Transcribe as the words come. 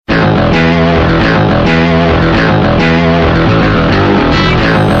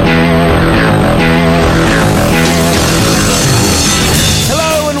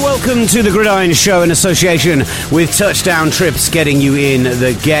welcome to the Gridiron Show in association with Touchdown Trips, getting you in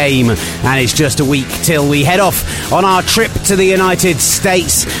the game. And it's just a week till we head off on our trip to the United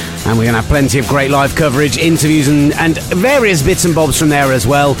States. And we're going to have plenty of great live coverage, interviews and various bits and bobs from there as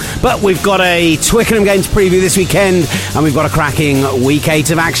well. But we've got a Twickenham game to preview this weekend, and we've got a cracking Week 8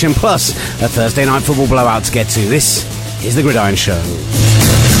 of action, plus a Thursday night football blowout to get to. This is the Gridiron Show.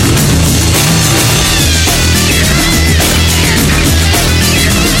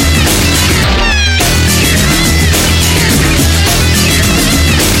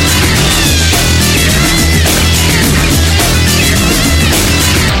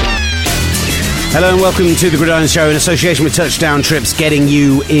 Hello and welcome to the Gridiron Show in association with Touchdown Trips, getting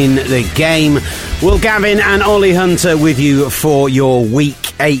you in the game. Will Gavin and Ollie Hunter with you for your Week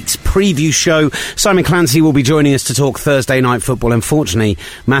 8 preview show. Simon Clancy will be joining us to talk Thursday night football. Unfortunately,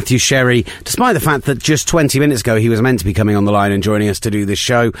 Matthew Sherry, despite the fact that just 20 minutes ago he was meant to be coming on the line and joining us to do this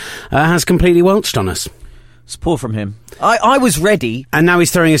show, has completely welched on us. It's poor from him. I was ready. And now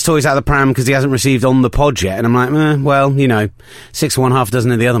he's throwing his toys out of the pram because he hasn't received on the pod yet. And I'm like, well, you know, 6 of one, half a dozen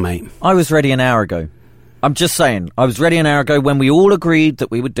of the other, mate. I was ready an hour ago. I'm just saying. I was ready an hour ago when we all agreed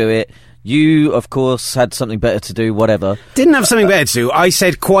that we would do it. You, of course, had something better to do, whatever. Didn't have something better to do. I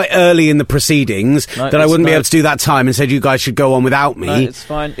said quite early in the proceedings that I wouldn't be able to do that time and said you guys should go on without me. No, it's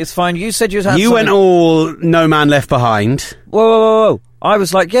fine. It's fine. You said you had You went all no man left behind. Whoa. I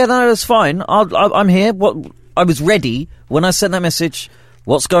was like, yeah, no, that's fine. I'm here. I was ready when I sent that message.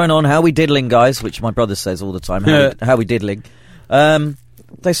 What's going on? How we diddling, guys? Which my brother says all the time. How we diddling?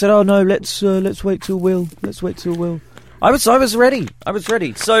 They said, "Oh no, let's wait till Will. Let's wait till Will." I was ready.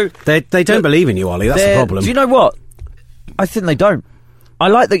 So they don't believe in you, Ollie. That's the problem. Do you know what? I think they don't. I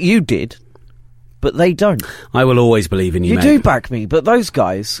like that you did, but they don't. I will always believe in you. You mate. do back me, but those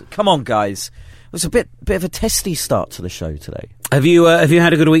guys, come on, guys. It was a bit of a testy start to the show today. Have you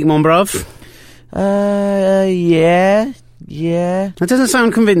had a good week, mon brav? Yeah. That doesn't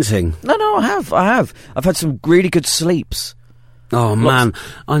sound convincing. No, I have. I've had some really good sleeps. Oh, man,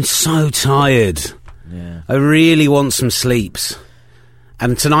 I'm so tired. Yeah. I really want some sleeps.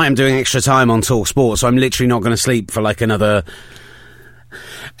 And tonight I'm doing extra time on Talk Sport, so I'm literally not going to sleep for like another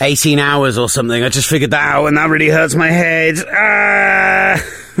 18 hours or something. I just figured that out, and that really hurts my head.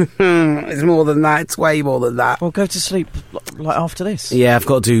 It's more than that. It's way more than that. Well, go to sleep like after this. Yeah, I've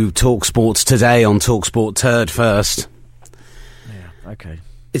got to do Talk Sports today on Talk Sport Turd first. Yeah, okay.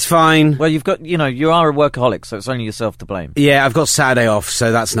 It's fine. Well, you are a workaholic, so it's only yourself to blame. Yeah, I've got Saturday off,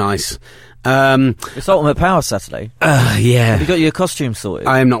 so that's nice. It's Ultimate Power Saturday. Yeah. Have you got your costume sorted?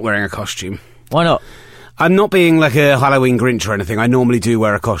 I am not wearing a costume. Why not? I'm not being like a Halloween Grinch or anything. I normally do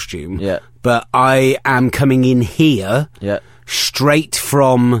wear a costume. Yeah. But I am coming in here straight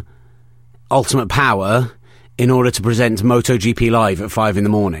from Ultimate Power in order to present MotoGP Live at 5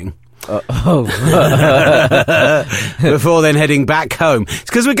 a.m. Before then heading back home. It's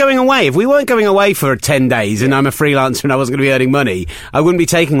because we're going away. If we weren't going away for 10 days and I'm a freelancer and I wasn't going to be earning money, I wouldn't be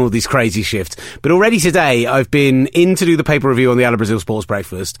taking all these crazy shifts. But already today I've been in to do the paper review on the Ala Brazil Sports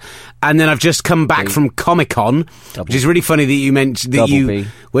Breakfast, and then I've just come back from Comic-Con, which is really funny that you mentioned that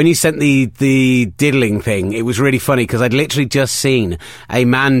when you sent the diddling thing, it was really funny because I'd literally just seen a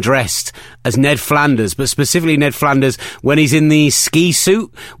man dressed as Ned Flanders, but specifically Ned Flanders when he's in the ski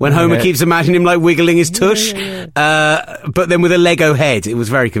suit, when Homer keeps imagining him like wiggling his tush, but then with a Lego head. It was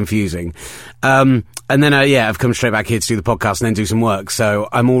very confusing. And then, I've come straight back here to do the podcast and then do some work. So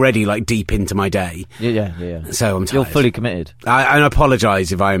I'm already like deep into my day. Yeah. So I'm tired. You're fully committed. I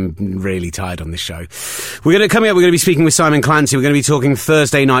apologise if I'm really tired on this show. We're going to be speaking with Simon Clancy. We're going to be talking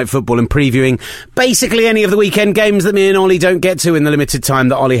Thursday night football and previewing basically any of the weekend games that me and Ollie don't get to in the limited time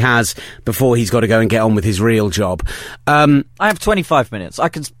that Ollie has before he's got to go and get on with his real job. I have 25 minutes. I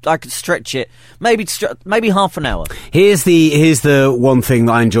could stretch it, maybe half an hour. Here's the one thing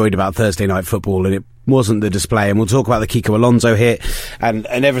that I enjoyed about Thursday night football, and it wasn't the display, and we'll talk about the Kiko Alonso hit and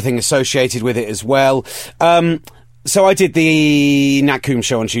everything associated with it as well. So I did the Nat Coombs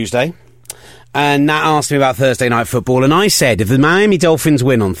show on Tuesday, and Nat asked me about Thursday night football, and I said if the Miami Dolphins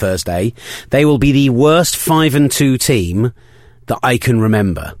win on Thursday, they will be the worst 5-2 team that I can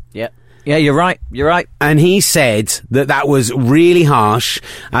remember. Yeah, you're right. And he said that was really harsh,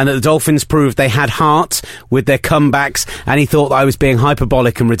 and that the Dolphins proved they had heart with their comebacks, and he thought that I was being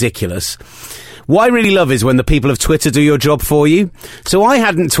hyperbolic and ridiculous. What I really love is when the people of Twitter do your job for you. So I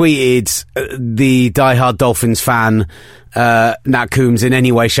hadn't tweeted the diehard Dolphins fan, Nat Coombs, in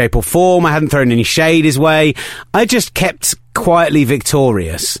any way, shape or form. I hadn't thrown any shade his way. I just kept quietly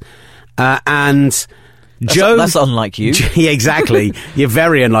victorious. And Joe, that's unlike you. Yeah, exactly. You're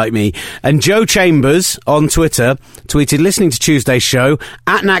very unlike me. And Joe Chambers on Twitter tweeted, listening to Tuesday's show,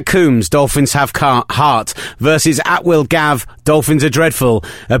 at Nat Coombs, Dolphins have heart, versus at Will Gav, Dolphins are dreadful.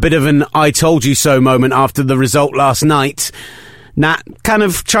 A bit of an I told you so moment after the result last night. Nat kind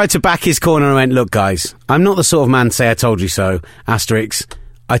of tried to back his corner and went, look, guys, I'm not the sort of man to say I told you so. Asterisk.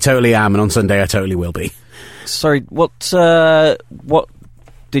 I totally am, and on Sunday I totally will be. Sorry, what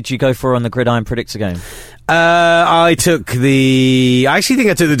did you go for on the Gridiron Predictor game? I actually think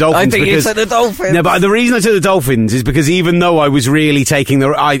I took the Dolphins. I think you took the Dolphins. No, but the reason I took the Dolphins is because even though I was really taking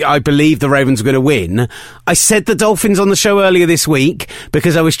I believed the Ravens were going to win, I said the Dolphins on the show earlier this week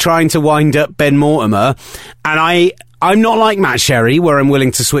because I was trying to wind up Ben Mortimer, and I'm not like Matt Sherry, where I'm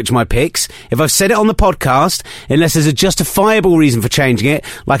willing to switch my picks. If I've said it on the podcast, unless there's a justifiable reason for changing it,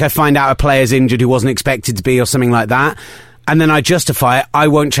 like I find out a player's injured who wasn't expected to be or something like that, and then I justify it, I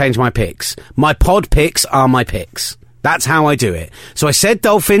won't change my picks. My pod picks are my picks. That's how I do it. So I said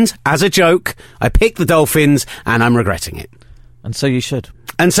Dolphins as a joke, I picked the Dolphins, and I'm regretting it. And so you should.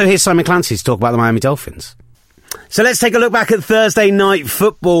 And so here's Simon Clancy to talk about the Miami Dolphins. So let's take a look back at Thursday night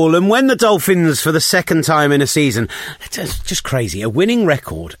football, and when the Dolphins, for the second time in a season, it's just crazy, a winning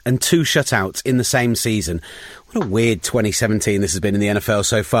record and 2 shutouts in the same season. What a weird 2017 this has been in the NFL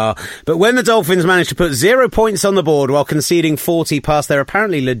so far. But when the Dolphins managed to put 0 points on the board while conceding 40 past their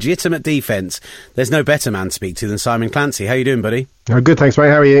apparently legitimate defence, there's no better man to speak to than Simon Clancy. How you doing, buddy? Oh, good, thanks, mate.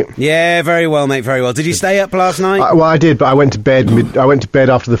 How are you? Yeah, very well, mate, very well. Did you stay up last night? Well, I did, but I went to bed. I went to bed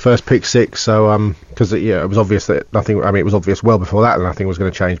after the first pick six, so because it was obvious that nothing. I mean, it was obvious well before that nothing was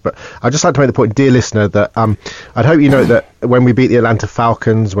going to change. But I'd just like to make the point, dear listener, that I'd hope you know that when we beat the Atlanta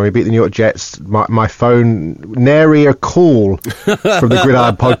Falcons, when we beat the New York Jets, my phone nary a call from the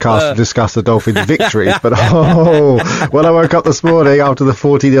Gridiron podcast to discuss the Dolphins' victories. But when I woke up this morning after the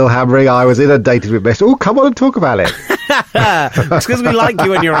 40-0 hammering, I was inundated with messages. Oh, come on and talk about it. It's because we like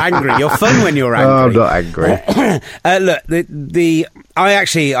you when you're angry. You're fun when you're angry. Oh, I'm not angry. Look,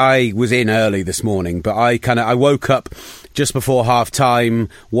 I was in early this morning, but I woke up just before half-time,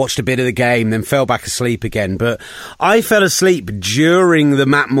 watched a bit of the game, then fell back asleep again. But I fell asleep during the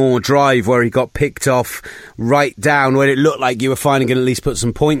Matt Moore drive where he got picked off right down when it looked like you were finally going to at least put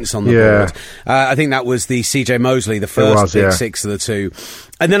some points on the board. I think that was the CJ Mosley, the first big six of the two.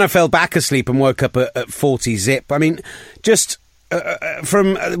 And then I fell back asleep and woke up at 40 zip. I mean, just...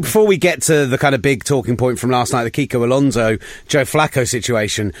 before we get to the kind of big talking point from last night, the Kiko Alonso, Joe Flacco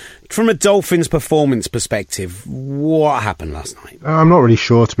situation, from a Dolphins performance perspective, what happened last night? I'm not really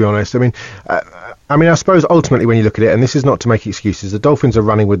sure, to be honest. I mean, I suppose ultimately when you look at it, and this is not to make excuses, the Dolphins are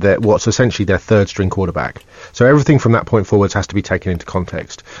running with what's essentially their third string quarterback. So everything from that point forwards has to be taken into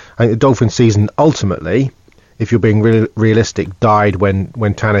context. I think the Dolphins season ultimately, if you're being realistic, died when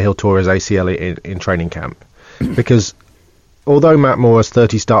Tannehill tore his ACL in training camp. Because although Matt Moore has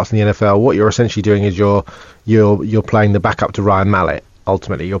 30 starts in the NFL, what you're essentially doing is you're playing the backup to Ryan Mallett.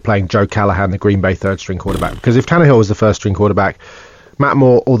 Ultimately, you're playing Joe Callahan, the Green Bay third string quarterback. Because if Tannehill was the first string quarterback, Matt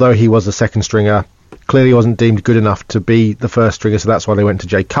Moore, although he was the second stringer, clearly wasn't deemed good enough to be the first stringer. So that's why they went to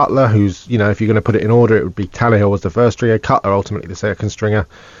Jay Cutler, who's, if you're going to put it in order, it would be Tannehill was the first stringer, Cutler ultimately the second stringer,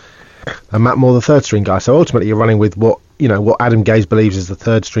 and Matt Moore the third string guy. So ultimately, you're running with what Adam Gase believes is the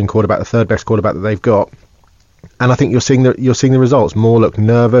third string quarterback, the third best quarterback that they've got. And I think you're seeing the results. Moore looked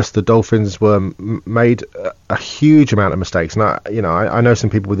nervous. The Dolphins were made a huge amount of mistakes. And I know some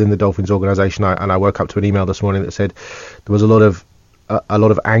people within the Dolphins organisation. And I woke up to an email this morning that said there was a lot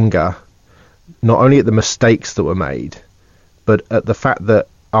of anger, not only at the mistakes that were made, but at the fact that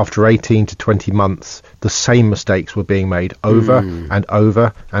after 18 to 20 months, the same mistakes were being made over and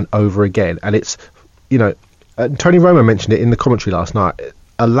over and over again. And it's Tony Romo mentioned it in the commentary last night.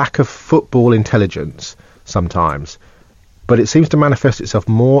 A lack of football intelligence sometimes, but it seems to manifest itself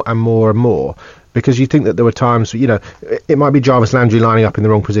more and more and more, because you think that there were times, it might be Jarvis Landry lining up in the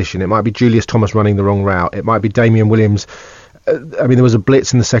wrong position, it might be Julius Thomas running the wrong route, it might be Damian Williams. There was a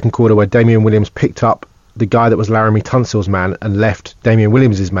blitz in the second quarter where Damian Williams picked up the guy that was Laramie Tunsil's man and left Damian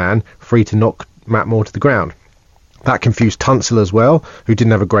Williams' man free to knock Matt Moore to the ground. That confused Tunsil as well, who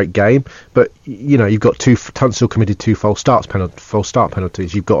didn't have a great game. But, you've got Tunsil committed 2 false start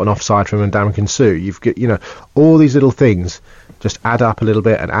penalties. You've got an offside from Ndamukong Suh. You've got, all these little things just add up a little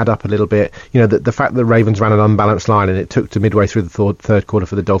bit and add up a little bit. The fact that the Ravens ran an unbalanced line and it took to midway through the third quarter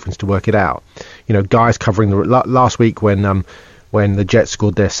for the Dolphins to work it out. Guys covering last week when the Jets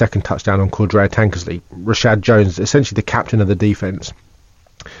scored their second touchdown on Cordrea Tankersley, Rashad Jones, essentially the captain of the defense,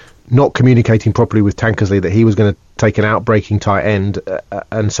 not communicating properly with Tankersley that he was going to take an out-breaking tight end,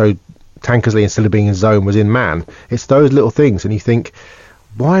 and so Tankersley, instead of being in zone, was in man. It's those little things, and you think,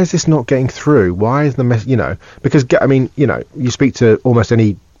 why is this not getting through? Why is the because I mean, you speak to almost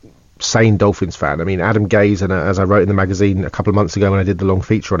any sane Dolphins fan. I mean, Adam Gaze, and as I wrote in the magazine a couple of months ago when I did the long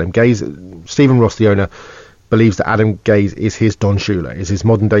feature on him, Stephen Ross, the owner, believes that Adam Gaze is his Don Shula, is his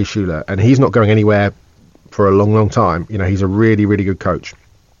modern day Shula, and he's not going anywhere for a long time. He's a really, really good coach.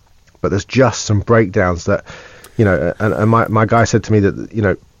 But there's just some breakdowns that, and my guy said to me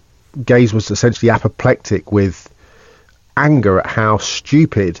that, Gaze was essentially apoplectic with anger at how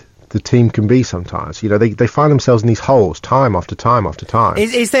stupid the team can be sometimes. They find themselves in these holes time after time after time.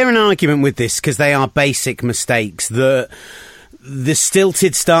 Is there an argument with this? Because they are basic mistakes. The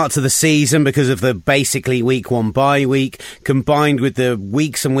stilted start to the season because of the basically week 1 bye week, combined with the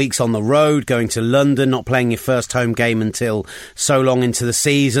weeks and weeks on the road, going to London, not playing your first home game until so long into the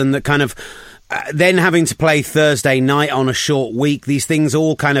season, that kind of then having to play Thursday night on a short week, these things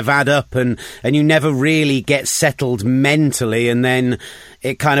all kind of add up, and you never really get settled mentally, and then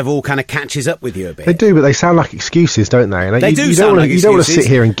it kind of catches up with you a bit. They do, but they sound like excuses, don't they? And they do sound like excuses. You don't want to sit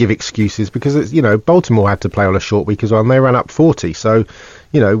here and give excuses, because Baltimore had to play on a short week as well, and they ran up 40. So,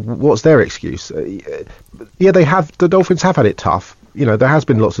 what's their excuse? Yeah, the Dolphins have had it tough. There has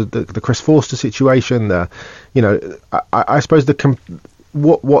been lots of the Chris Forster situation. I suppose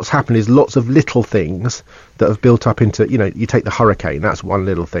what's happened is lots of little things that have built up into, you take the hurricane, that's one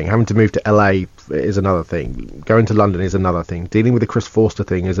little thing. Having to move to LA is another thing. Going to London is another thing. Dealing with the Chris Forster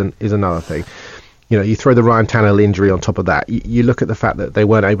thing is another thing. You throw the Ryan Tannehill injury on top of that. You look at the fact that they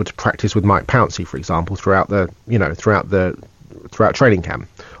weren't able to practice with Mike Pouncey, for example, throughout training camp.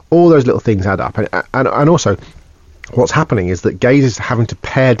 All those little things add up. And also, what's happening is that Gaze is having to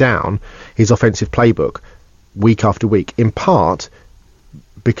pare down his offensive playbook week after week, in part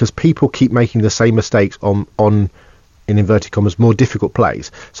because people keep making the same mistakes on in inverted commas, more difficult plays.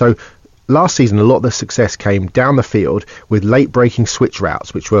 So last season, a lot of the success came down the field with late breaking switch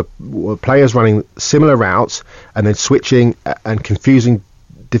routes, which were players running similar routes and then switching and confusing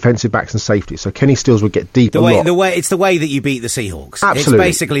defensive backs and safeties. So Kenny Stills would get deep it's the way that you beat the Seahawks. Absolutely.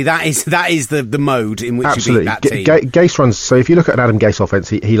 It's basically that is the mode in which Absolutely. You beat that team. Gase runs, so if you look at an Adam Gase offense,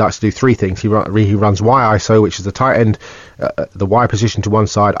 he likes to do three things. He runs Y ISO, which is the tight end, the Y position to one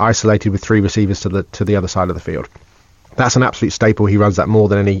side, isolated with three receivers to the other side of the field. That's an absolute staple. He runs that more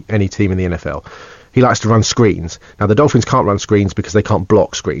than any team in the NFL. He likes to run screens. Now, the Dolphins can't run screens because they can't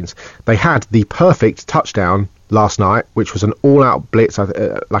block screens. They had the perfect touchdown last night, which was an all-out blitz,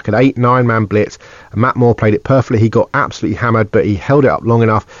 like an 8-9 man blitz. And Matt Moore played it perfectly. He got absolutely hammered, but he held it up long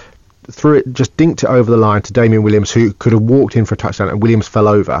enough, threw it, just dinked it over the line to Damian Williams, who could have walked in for a touchdown, and Williams fell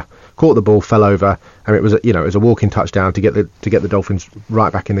over, caught the ball, fell over, and it was a walk-in touchdown to get the Dolphins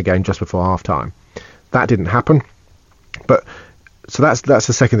right back in the game just before half-time. That didn't happen, but so that's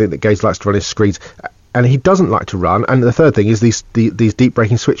the second thing that Gaze likes to run, is screens. And he doesn't like to run. And the third thing is these deep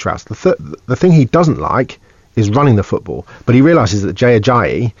breaking switch routes. The thing he doesn't like is running the football. But he realises that Jay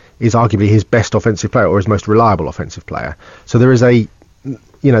Ajayi is arguably his best offensive player, or his most reliable offensive player. So there's a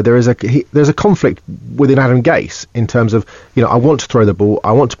conflict within Adam Gase in terms of, I want to throw the ball,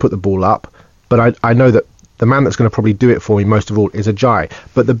 I want to put the ball up, but I know that the man that's going to probably do it for me most of all is Ajayi.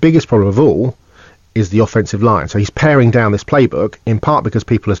 But the biggest problem of all is the offensive line. So he's paring down this playbook, in part because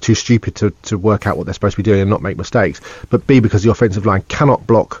people are too stupid to work out what they're supposed to be doing and not make mistakes, but B, because the offensive line cannot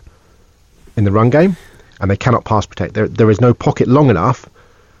block in the run game and they cannot pass protect. There is no pocket long enough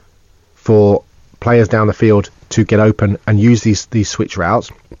for players down the field to get open and use these switch routes.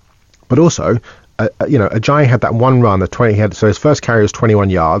 But also, Ajayi had that one run, so his first carry was 21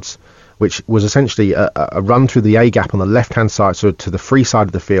 yards, which was essentially a run through the A gap on the left-hand side, so to the free side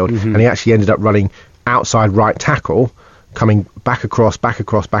of the field, and he actually ended up running outside right tackle, coming back across,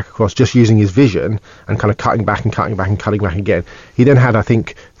 just using his vision and kind of cutting back again. He then had, I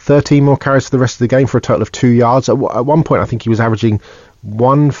think, 13 more carries for the rest of the game for a total of 2 yards. At one point, I think he was averaging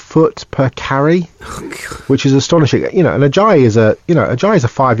 1 foot per carry, which is astonishing. And Ajayi is a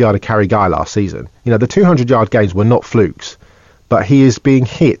 5-yard a carry guy last season. The 200-yard games were not flukes, but he is being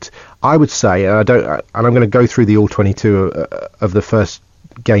hit. I would say, and I'm going to go through the all 22 of the first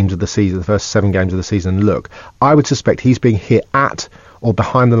games of the season, the first 7 games of the season. Look, I would suspect he's being hit at or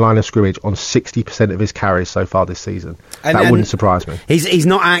behind the line of scrimmage on 60% of his carries so far this season. That wouldn't surprise me. He's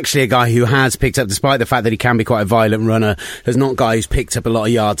not actually a guy who has picked up, despite the fact that he can be quite a violent runner, there's not a guy who's picked up a lot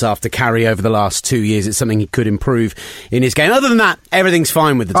of yards after carry over the last 2 years. It's something he could improve in his game. Other than that, everything's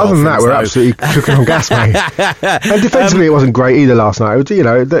fine with the Dolphins. Other than that, we're absolutely cooking on gas, mate. And defensively, it wasn't great either last night.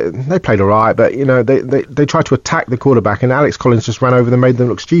 They played all right, but they tried to attack the quarterback, and Alex Collins just ran over them, made them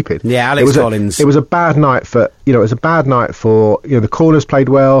look stupid. Yeah, Alex Collins. It was a bad night for the corners played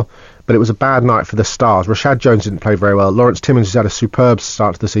well, but it was a bad night for the stars. Rashad Jones didn't play very well. Lawrence Timmons, who's had a superb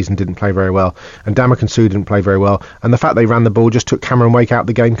start to the season, didn't play very well. And Ndamukong Suh didn't play very well. And the fact they ran the ball just took Cameron Wake out of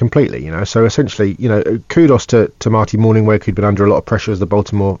the game completely, So essentially, kudos to Marty Morningweg, who'd been under a lot of pressure as the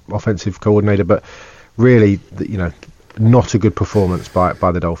Baltimore offensive coordinator, but really, not a good performance by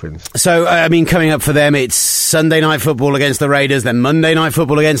the Dolphins. So, coming up for them, it's Sunday night football against the Raiders, then Monday night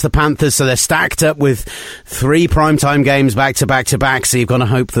football against the Panthers, so they're stacked up with 3 primetime games back to back to back, so you've got to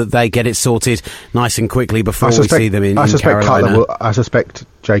hope that they get it sorted nice and quickly before we see them in Carolina. I suspect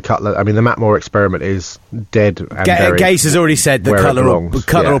Jay Cutler, the Matt Moore experiment is dead and buried. Gase has already said that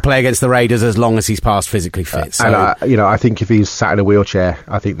Cutler will play against the Raiders as long as he's past physically fit. So. And I think if he's sat in a wheelchair,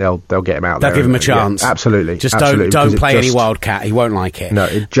 I think they'll get him out there. They'll give him a chance. Yeah, absolutely. Just don't play any wildcat. He won't like it. No,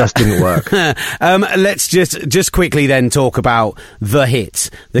 it just didn't work. Let's just quickly then talk about the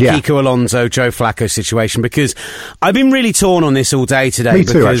hit, the Kiko Alonso, Joe Flacco situation, because I've been really torn on this all day today. Me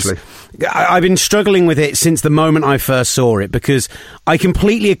too, actually. I've been struggling with it since the moment I first saw it, because I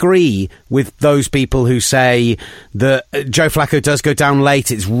completely agree with those people who say that Joe Flacco does go down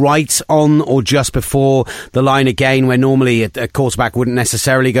late. It's right on or just before the line again, where normally a quarterback wouldn't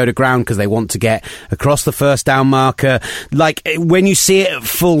necessarily go to ground because they want to get across the first down marker. Like, when you see it at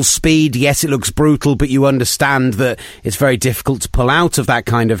full speed, yes, it looks brutal, but you understand that it's very difficult to pull out of that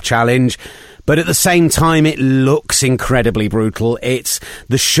kind of challenge. But at the same time, it looks incredibly brutal.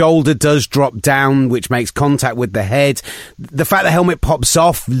 The shoulder does drop down, which makes contact with the head. The fact the helmet pops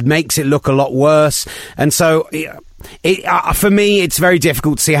off makes it look a lot worse. And so, for me, it's very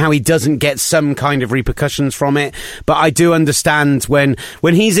difficult to see how he doesn't get some kind of repercussions from it. But I do understand when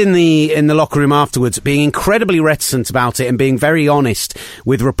he's in the locker room afterwards, being incredibly reticent about it and being very honest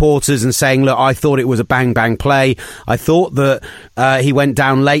with reporters and saying, look, I thought it was a bang play. I thought that he went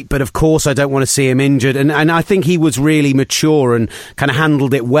down late, but of course I don't want to see him injured. And I think he was really mature and kind of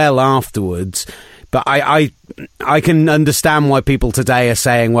handled it well afterwards. But I can understand why people today are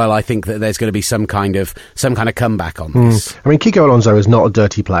saying, well, I think that there's going to be some kind of comeback on this. Kiko Alonso is not a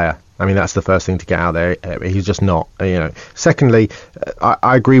dirty player. That's the first thing to get out there. He's just not. Secondly,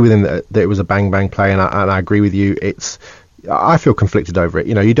 I agree with him that it was a bang play, and I agree with you. I feel conflicted over it.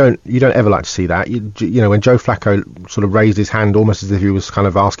 You don't ever like to see that. When Joe Flacco sort of raised his hand almost as if he was kind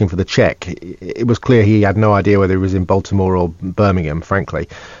of asking for the check, it was clear he had no idea whether he was in Baltimore or Birmingham, frankly.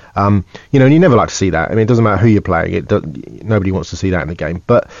 And you never like to see that. It doesn't matter who you're playing. Nobody wants to see that in the game.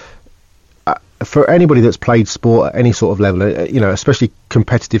 But for anybody that's played sport at any sort of level, especially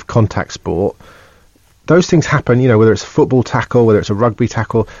competitive contact sport, those things happen. Whether it's a football tackle, whether it's a rugby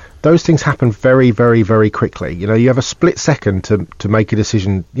tackle, those things happen very, very, very quickly. You have a split second to make a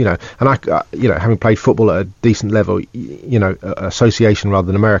decision. And I, having played football at a decent level, association rather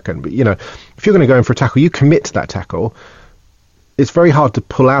than American. But if you're going to go in for a tackle, you commit to that tackle. It's very hard to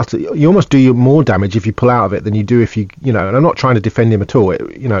pull out. You almost do more damage if you pull out of it than you do if you. And I'm not trying to defend him at all.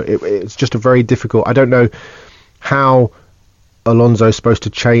 It's just a very difficult. I don't know how Alonso's supposed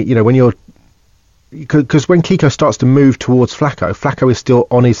to change. When you're. Because when Kiko starts to move towards Flacco is still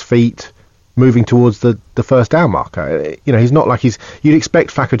on his feet, moving towards the first down marker. He's not like you'd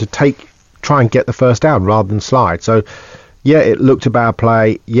expect Flacco to try and get the first down rather than slide. So, yeah, it looked a bad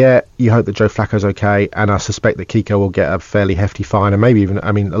play. Yeah, you hope that Joe Flacco's okay, and I suspect that Kiko will get a fairly hefty fine, and maybe even,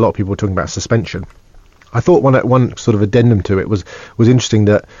 a lot of people were talking about suspension. I thought one sort of addendum to it was interesting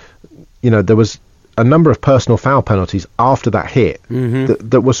that, there was a number of personal foul penalties after that hit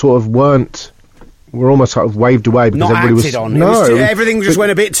that were sort of were almost sort of waved away because not everybody acted on. Everything just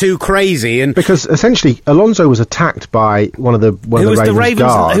went a bit too crazy, and because essentially Alonso was attacked by one of the Ravens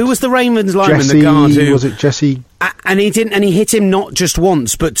guards. Who was the Ravens lineman? The guard who was it? Jesse. And he hit him not just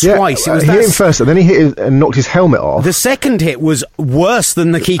once but twice. He hit him first, and then he hit and knocked his helmet off. The second hit was worse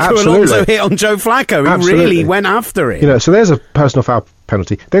than the Kiko Alonso hit on Joe Flacco. He really went after it. So there's a personal foul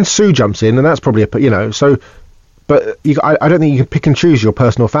penalty. Then Sue jumps in, and that's probably so. But I don't think you can pick and choose your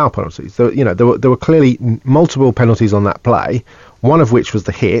personal foul penalties. So, there were clearly multiple penalties on that play, one of which was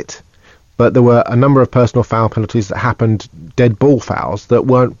the hit, but there were a number of personal foul penalties that happened, dead ball fouls, that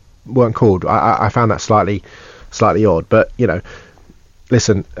weren't called. I found that slightly odd. But,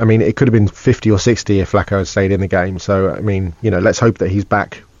 listen, it could have been 50 or 60 if Flacco had stayed in the game. So, let's hope that he's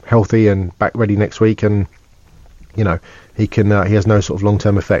back healthy and back ready next week, and, he has no sort of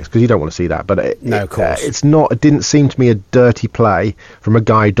long-term effects, because you don't want to see that. But of course, it didn't seem to me a dirty play from a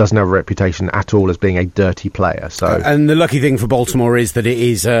guy who doesn't have a reputation at all as being a dirty player. So, and the lucky thing for Baltimore is that it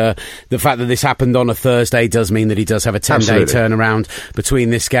is the fact that this happened on a Thursday does mean that he does have a 10-day turnaround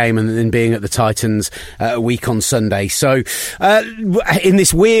between this game and then being at the Titans a week on Sunday. So, in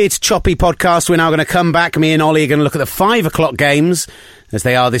this weird, choppy podcast, we're now going to come back. Me and Ollie are going to look at the 5 o'clock games. as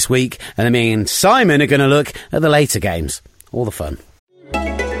they are this week, and me and Simon are going to look at the later games. All the fun.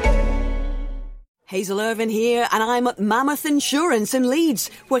 Hazel Irvin here, and I'm at Mammoth Insurance in Leeds,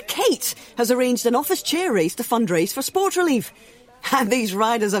 where Kate has arranged an office chair race to fundraise for sport relief. And these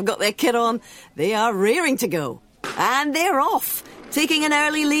riders have got their kit on. They are raring to go. And they're off. Taking an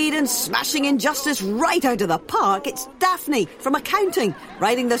early lead and smashing injustice right out of the park, it's Daphne from accounting,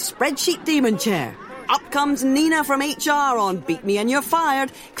 riding the spreadsheet demon chair. Up comes Nina from HR on Beat Me and You're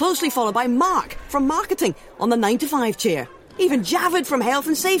Fired, closely followed by Mark from marketing on the 9 to 5 chair. Even Javid from health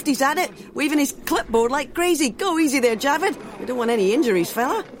and safety's at it, waving his clipboard like crazy. Go easy there, Javid. We don't want any injuries,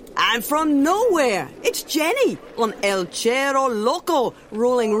 fella. And from nowhere, it's Jenny on El Chero Loco,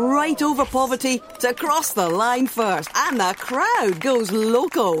 rolling right over poverty to cross the line first. And the crowd goes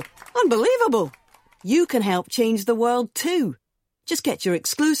loco. Unbelievable. You can help change the world too. Just get your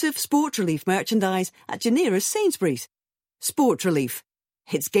exclusive Sport Relief merchandise at your nearest Sainsbury's. Sport Relief.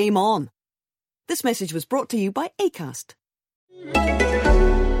 It's game on. This message was brought to you by Acast.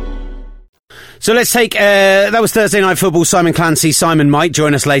 So let's take, that was Thursday Night Football. Simon Clancy. Simon might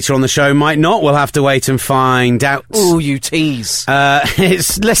join us later on the show, might not. We'll have to wait and find out. Ooh, you tease.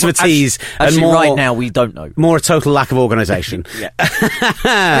 It's less of a tease. Actually, and more, right now, we don't know. More a total lack of organisation. Yeah.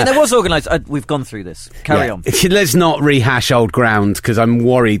 I mean, there was organised. We've gone through this. Carry on. Let's not rehash old ground, because I'm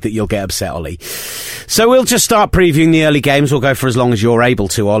worried that you'll get upset, Ollie. So we'll just start previewing the early games. We'll go for as long as you're able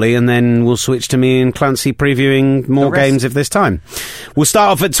to, Ollie, and then we'll switch to me and Clancy previewing more games if there's time. We'll start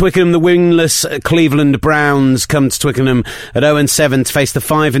off at Twickenham. The winless Cleveland Browns come to Twickenham at 0-7 to face the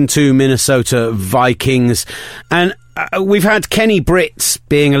 5-2 Minnesota Vikings. And we've had Kenny Britt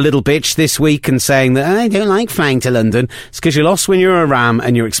being a little bitch this week and saying that I don't like flying to London. It's because you lost when you're a Ram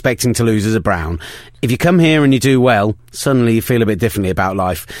and you're expecting to lose as a Brown. If you come here and you do well, suddenly you feel a bit differently about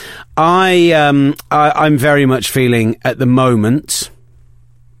life. I'm very much feeling at the moment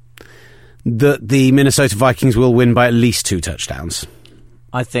that the Minnesota Vikings will win by at least 2 touchdowns.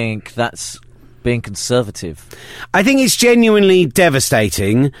 I think that's being conservative. I think it's genuinely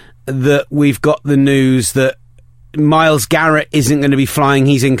devastating that we've got the news that Myles Garrett isn't going to be flying.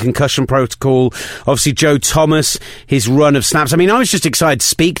 He's in concussion protocol. Obviously, Joe Thomas, his run of snaps. I mean, I was just excited to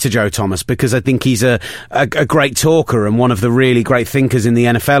speak to Joe Thomas because I think he's a great talker and one of the really great thinkers in the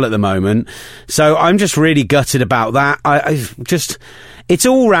NFL at the moment. So I'm just really gutted about that. It's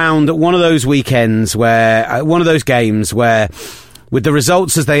all round one of those weekends where, one of those games where, with the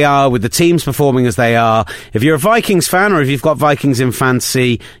results as they are, with the teams performing as they are, if you're a Vikings fan or if you've got Vikings in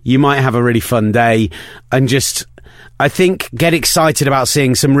fantasy, you might have a really fun day. And just, I think, get excited about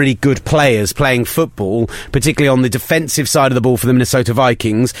seeing some really good players playing football, particularly on the defensive side of the ball for the Minnesota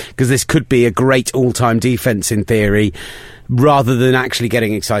Vikings, because this could be a great all-time defense in theory, rather than actually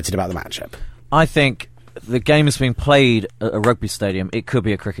getting excited about the matchup. I think the game is being played at a rugby stadium. It could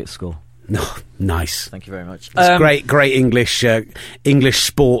be a cricket score. No, nice. Thank you very much. It's great English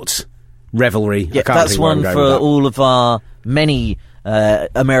sport revelry. Yeah, that's one for all of our many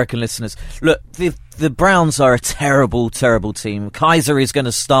American listeners. Look, the Browns are a terrible, terrible team. Kaiser is going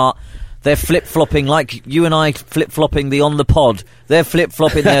to start. They're flip-flopping like you and I flip-flopping the On The Pod. They're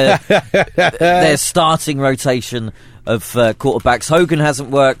flip-flopping their starting rotation of quarterbacks. Hogan hasn't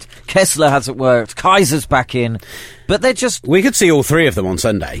worked. Kessler hasn't worked. Kaiser's back in. But they're just... We could see all 3 of them on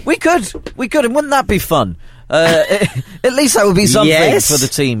Sunday. We could. And wouldn't that be fun? At least that would be something for the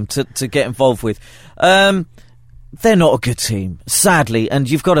team to get involved with. They're not a good team, sadly. And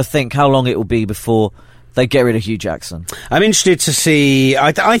you've got to think how long it will be before they get rid of Hugh Jackson. I'm interested to see...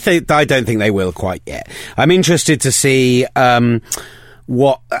 I don't think they will quite yet. I'm interested to see how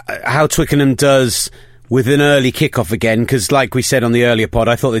Twickenham does with an early kickoff again, because like we said on the earlier pod,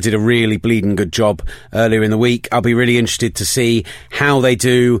 I thought they did a really bleeding good job earlier in the week. I'll be really interested to see how they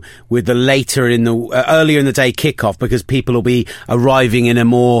do with the earlier in the day kickoff, because people will be arriving in a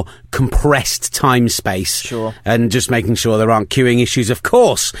more compressed time space. Sure. And just making sure there aren't queuing issues. Of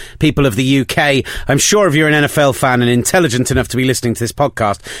course, people of the UK, I'm sure if you're an NFL fan and intelligent enough to be listening to this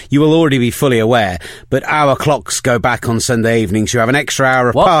podcast, you will already be fully aware, but our clocks go back on Sunday evenings. You have an extra hour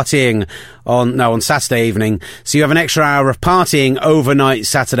of partying on Saturday evening, so you have an extra hour of partying overnight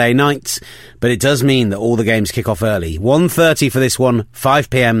Saturday night, but it does mean that all the games kick off early. 1:30 for this one, 5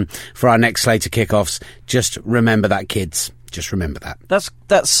 p.m. for our next slate of kickoffs. Just remember that, kids. Just remember that.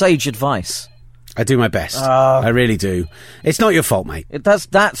 That's sage advice. I do my best. I really do. It's not your fault, mate.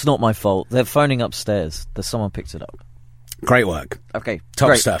 That's not my fault. They're phoning upstairs. There's someone picked it up. Great work. Okay, top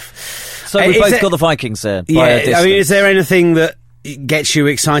great stuff. So we both got the Vikings there. Yeah, I mean, is there anything that gets you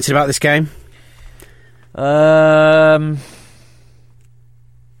excited about this game?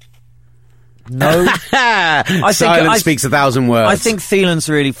 No. Silence speaks 1,000 words. I think Thielen's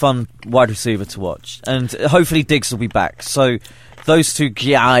a really fun wide receiver to watch, and hopefully Diggs will be back. So those two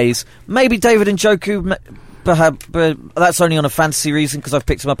guys, maybe David Njoku, perhaps, but that's only on a fantasy reason because I've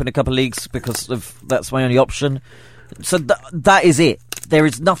picked him up in a couple of leagues because that's my only option. So that is it. There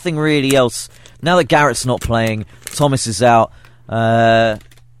is nothing really else. Now that Garrett's not playing, Thomas is out.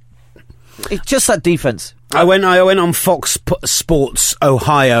 It's just that defense. I went on Fox Sports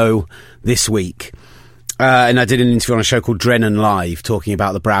Ohio this week, and I did an interview on a show called Drennan Live, talking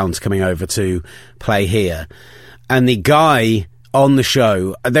about the Browns coming over to play here. And the guy on the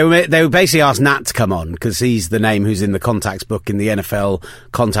show, they were basically asked Nat to come on because he's the name who's in the contacts book, in the NFL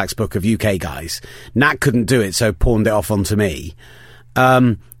contacts book of UK guys. Nat couldn't do it, so pawned it off onto me.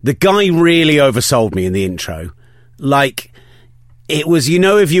 The guy really oversold me in the intro. Like, it was,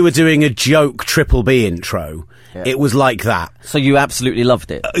 if you were doing a joke Triple B intro, it was like that. So you absolutely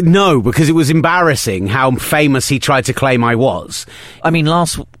loved it? No, because it was embarrassing how famous he tried to claim I was. I mean,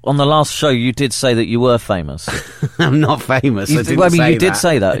 on the last show, you did say that you were famous. I'm not famous. You did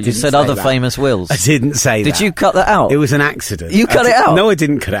say that. You said other famous Wills. I didn't say that. Did you cut that out? It was an accident. You cut it out? No, I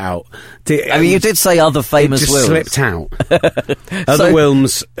didn't cut it out. You did say other famous Wills. It just slipped out. Other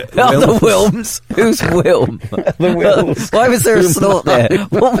Wilms. Other Wilms? Who's Wilm? Other Wilms. Why was there a snort there?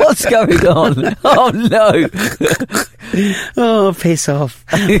 What's going on? Oh, no. Oh, piss off.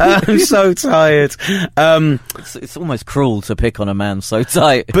 I'm so tired. It's almost cruel to pick on a man so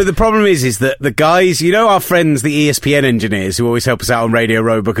tight. But the problem is that the guys, our friends, the ESPN engineers who always help us out on Radio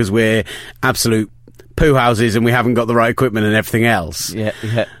Row because we're absolute poo houses and we haven't got the right equipment and everything else. Yeah.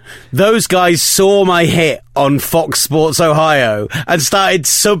 Those guys saw my hit on Fox Sports Ohio and started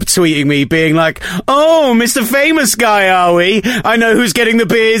subtweeting me, being like, "Oh, Mr. Famous Guy, are we? I know who's getting the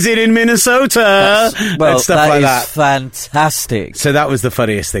beers in Minnesota." And stuff like that. Is fantastic. So that was the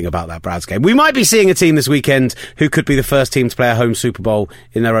funniest thing about that Browns game. We might be seeing a team this weekend who could be the first team to play a home Super Bowl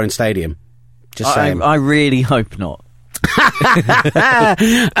in their own stadium. Just saying. I really hope not.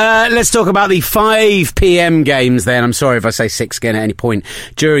 Let's talk about the 5 p.m. games then. I'm sorry if I say 6 again at any point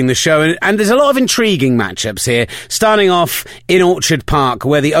during the show. And there's a lot of intriguing matchups here. Starting off in Orchard Park,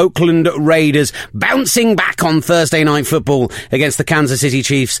 where the Oakland Raiders, bouncing back on Thursday Night Football against the Kansas City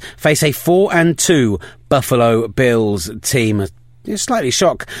Chiefs, face a 4-2 Buffalo Bills team. Slightly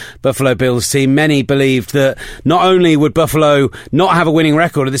shock Buffalo Bills team. Many believed that not only would Buffalo not have a winning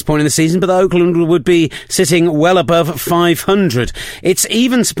record at this point in the season, but that Oakland would be sitting well above 500. It's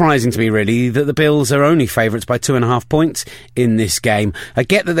even surprising to me, really, that the Bills are only favourites by 2.5 points in this game. I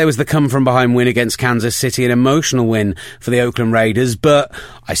get that there was the come-from-behind win against Kansas City, an emotional win for the Oakland Raiders, but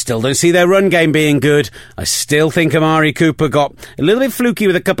I still don't see their run game being good. I still think Amari Cooper got a little bit fluky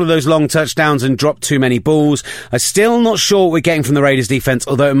with a couple of those long touchdowns and dropped too many balls. I'm still not sure what we're getting from the Raiders defence,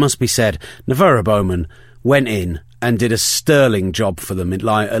 although it must be said, Navarro Bowman went in and did a sterling job for them at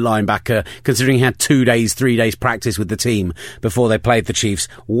linebacker, considering he had 3 days practice with the team before they played the Chiefs.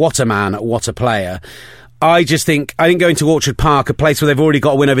 What a man, what a player. I think going to Orchard Park, a place where they've already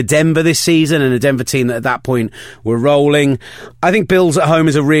got a win over Denver this season, and a Denver team that at that point were rolling, I think Bills at home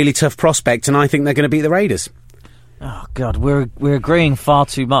is a really tough prospect, and I think they're going to beat the Raiders. Oh, God, we're agreeing far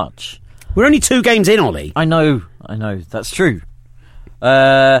too much. We're only 2 games in, Ollie. I know, that's true.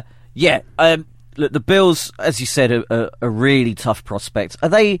 Look, the Bills, as you said, are a really tough prospect. Are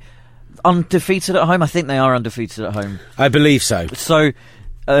they undefeated at home? I think they are undefeated at home. I believe so. So,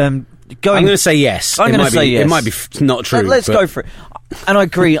 I'm going to say yes. I'm going to say yes. It might be not true. Let's go for it. And I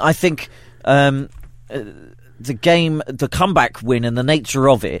agree. I think the comeback win and the nature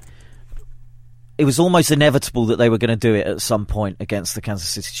of it, it was almost inevitable that they were going to do it at some point against the Kansas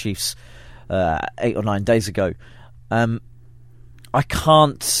City Chiefs 8 or 9 days ago. I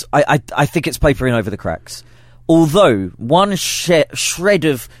think it's papering over the cracks. Although one shred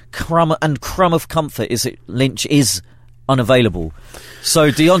of crumb of comfort is that Lynch is unavailable. So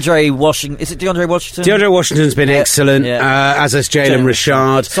DeAndre Washington, is it DeAndre Washington? DeAndre Washington's been excellent, as has Jalen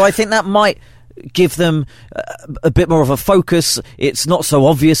Richard. So I think that might give them a bit more of a focus. It's not so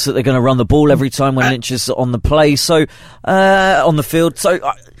obvious that they're going to run the ball every time when Lynch is on the play, so on the field. So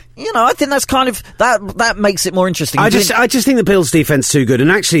I think that's kind of that makes it more interesting. I just think the Bills' defense is too good, and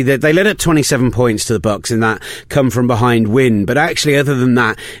actually they led up 27 points to the Bucs in that come from behind win. But actually, other than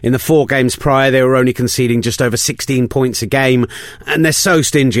that, in the 4 games prior, they were only conceding just over 16 points a game, and they're so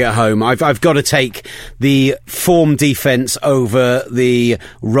stingy at home. I've got to take the form defense over the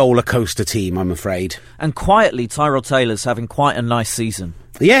roller coaster team, I'm afraid. And quietly, Tyrod Taylor's having quite a nice season.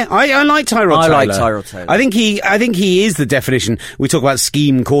 Yeah, I like Tyrod Taylor. I like Tyrod Taylor. I think he is the definition. We talk about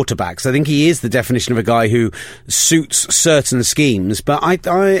scheme quarterbacks. I think he is the definition of a guy who suits certain schemes. But I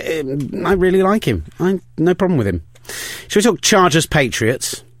really like him. No problem with him. Shall we talk Chargers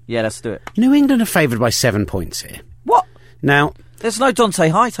Patriots? Yeah, let's do it. New England are favoured by 7 points here. What? Now, there's no Dante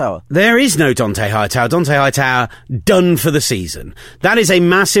Hightower. There is no Dante Hightower. Dante Hightower done for the season. That is a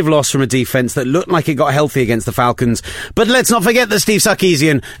massive loss from a defence that looked like it got healthy against the Falcons. But let's not forget that Steve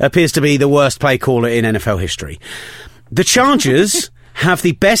Sarkisian appears to be the worst play caller in NFL history. The Chargers have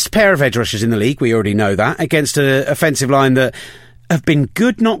the best pair of edge rushers in the league. We already know that. Against an offensive line that have been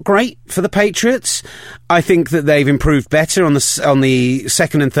good, not great, for the Patriots. I think that they've improved better on the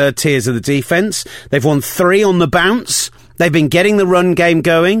second and third tiers of the defence. They've won 3 on the bounce. They've been getting the run game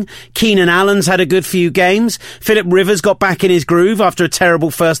going. Keenan Allen's had a good few games. Phillip Rivers got back in his groove after a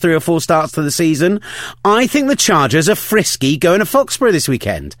terrible first 3 or 4 starts to the season. I think the Chargers are frisky going to Foxborough this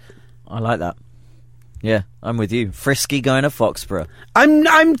weekend. I like that. Yeah, I'm with you. Frisky going to Foxborough.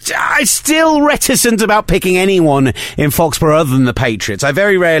 I'm still reticent about picking anyone in Foxborough other than the Patriots. I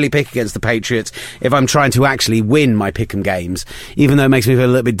very rarely pick against the Patriots if I'm trying to actually win my pick'em games, even though it makes me feel a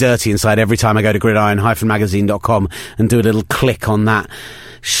little bit dirty inside every time I go to gridiron-magazine.com and do a little click on that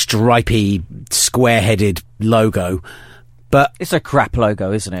stripy, square-headed logo. But it's a crap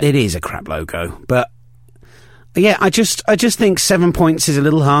logo, isn't it? It is a crap logo, but yeah, I just think 7 points is a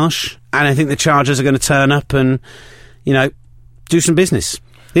little harsh, and I think the Chargers are going to turn up and, do some business.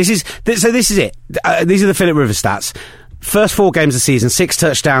 This is it. These are the Phillip Rivers stats. First 4 games of the season, 6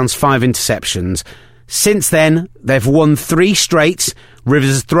 touchdowns, 5 interceptions. Since then, they've won 3 straight. Rivers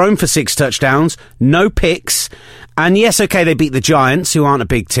has thrown for 6 touchdowns, no picks. And yes, okay, they beat the Giants, who aren't a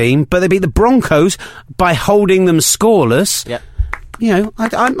big team, but they beat the Broncos by holding them scoreless. Yep.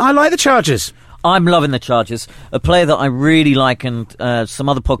 I like the Chargers. I'm loving the Chargers. A player that I really like, and some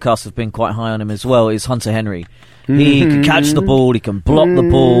other podcasts have been quite high on him as well, is Hunter Henry. He can catch the ball, he can block the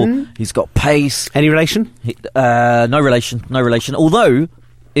ball, he's got pace. Any relation? No relation. Although,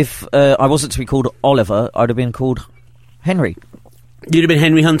 if I wasn't to be called Oliver, I'd have been called Henry. You'd have been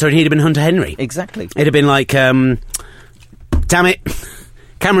Henry Hunter and he'd have been Hunter Henry. Exactly. It'd have been like, damn it,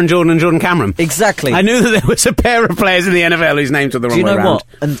 Cameron Jordan and Jordan Cameron. Exactly. I knew that there was a pair of players in the NFL whose names were the wrong way around. Do you know what?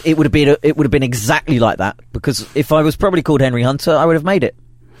 And it would have been exactly like that, because if I was probably called Henry Hunter, I would have made it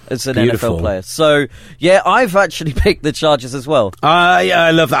as an Beautiful. NFL player. So, yeah, I've actually picked the Chargers as well. I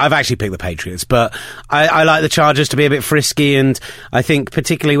love that. I've actually picked the Patriots, but I like the Chargers to be a bit frisky, and I think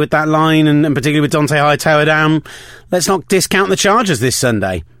particularly with that line and particularly with Dante Hightower down, let's not discount the Chargers this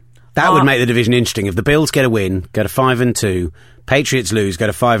Sunday. That would make the division interesting. If the Bills get a win, go to 5-2, Patriots lose, go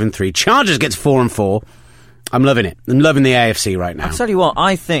to 5-3, Chargers gets 4-4. I'm loving it. I'm loving the AFC right now. I'll tell you what,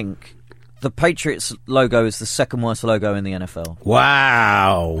 I think the Patriots logo is the second worst logo in the NFL.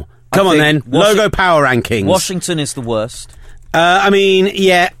 Wow. Come on then. Logo power rankings. Washington is the worst.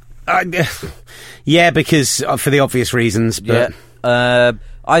 Yeah, because for the obvious reasons. But yeah.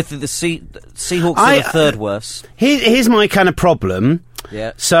 I think the Seahawks are the third worst. Here's my kind of problem.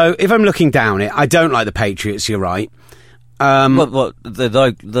 Yeah. So if I'm looking down it, I don't like the Patriots. You're right. What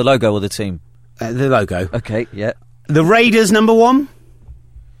the logo or the team? The logo. Okay. Yeah. The Raiders number 1.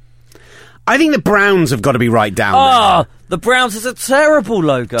 I think the Browns have got to be right down there. The Browns is a terrible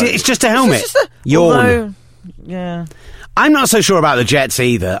logo. It's just a helmet. Yawn. Yeah. I'm not so sure about the Jets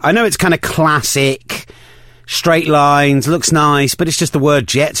either. I know it's kind of classic, straight lines, looks nice, but it's just the word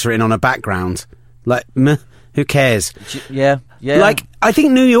Jets written on a background. Like, meh, who cares? Yeah. Like, I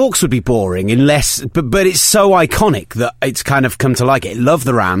think New York's would be boring unless, but it's so iconic that it's kind of come to like it. Love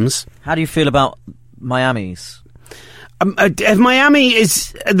the Rams. How do you feel about Miami's? If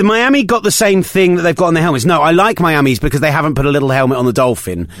Miami got the same thing that they've got on their helmets? No, I like Miami's because they haven't put a little helmet on the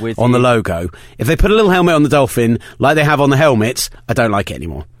dolphin the logo. If they put a little helmet on the dolphin like they have on the helmets, I don't like it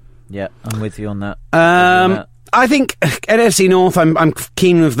anymore. Yeah, I'm with you on that. I think NFC North, I'm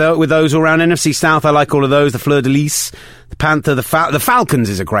keen with those all around. NFC South, I like all of those. The Fleur de Lis, the Panther, the Falcons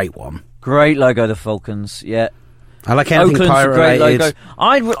is a great one. Great logo, the Falcons. Yeah, I like anything pirate related.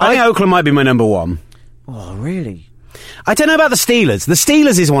 I think Oakland might be my number 1. Oh, really? I don't know about the Steelers. The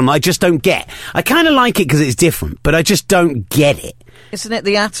Steelers is one I just don't get. I kind of like it because it's different, but I just don't get it. Isn't it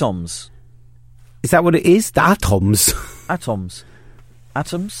the Atoms? Is that what it is? The Atoms. Atoms.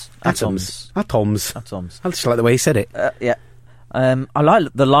 Atoms. I just like the way he said it. Yeah. I like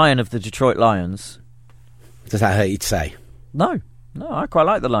the Lion of the Detroit Lions. Does that hurt you to say? No, I quite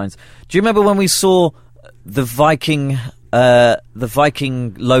like the Lions. Do you remember when we saw the Viking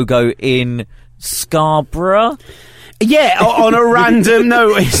logo in Scarborough? Yeah, on a random...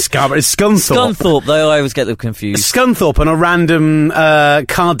 No, it's Scunthorpe. Scunthorpe, though, I always get them confused. Scunthorpe on a random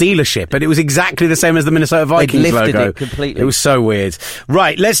car dealership, and it was exactly the same as the Minnesota Vikings They'd lifted logo. it completely. It was so weird.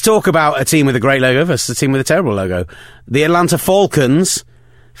 Right, let's talk about a team with a great logo versus a team with a terrible logo. The Atlanta Falcons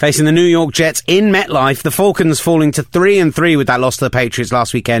facing the New York Jets in MetLife. The Falcons falling to 3-3 with that loss to the Patriots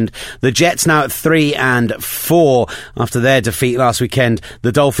last weekend. The Jets now at 3-4 after their defeat last weekend.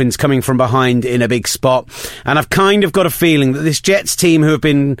 The Dolphins coming from behind in a big spot. And I've kind of got a feeling that this Jets team, who have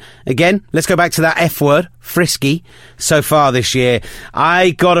been, again, let's go back to that F word, frisky, so far this year.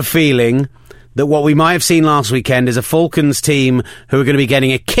 I got a feeling that what we might have seen last weekend is a Falcons team who are going to be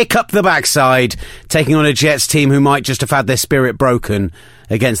getting a kick up the backside, taking on a Jets team who might just have had their spirit broken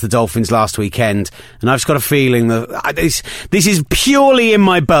against the Dolphins last weekend. And I've just got a feeling that this is purely in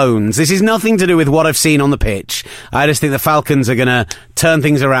my bones. This is nothing to do with what I've seen on the pitch. I just think the Falcons are going to turn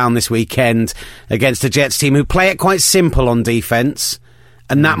things around this weekend against a Jets team who play it quite simple on defence,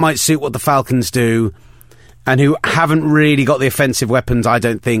 and that might suit what the Falcons do, and who haven't really got the offensive weapons, I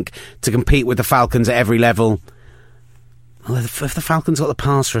don't think, to compete with the Falcons at every level. Well, if the Falcons got the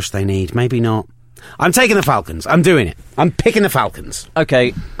pass rush they need, maybe not. I'm taking the Falcons. I'm doing it. I'm picking the Falcons.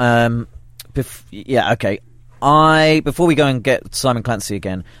 Okay. Okay. Before we go and get Simon Clancy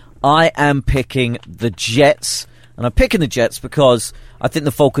again, I am picking the Jets. And I'm picking the Jets because I think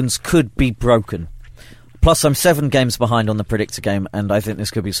the Falcons could be broken. Plus, I'm 7 games behind on the predictor game, and I think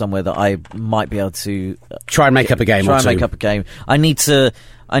this could be somewhere that I might be able to try and make up a game. I need to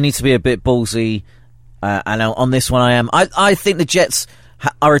be a bit ballsy, and on this one I am. I think the Jets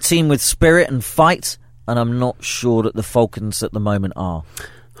are a team with spirit and fight, and I'm not sure that the Falcons at the moment are.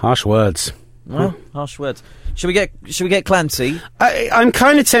 Harsh words. Well, harsh words. Should we get Clancy? I'm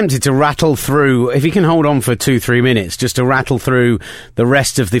kind of tempted to rattle through, if you can hold on for 2-3 minutes, just to rattle through the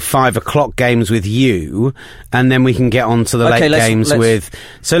rest of the 5 o'clock games with you, and then we can get on to the late games with...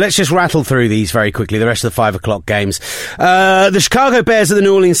 So let's just rattle through these very quickly, the rest of the 5 o'clock games. The Chicago Bears and the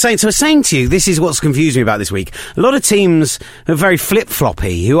New Orleans Saints. I was saying to you, this is what's confused me about this week. A lot of teams are very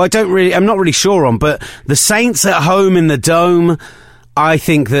flip-floppy, who I'm not really sure on, but the Saints at home in the Dome... I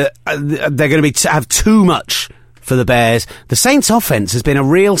think that they're going to have too much for the Bears. The Saints' offense has been a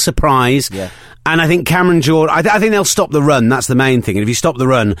real surprise. Yeah. And I think Cameron Jordan... I think they'll stop the run. That's the main thing. And if you stop the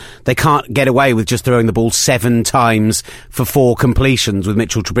run, they can't get away with just throwing the ball 7 times for 4 completions with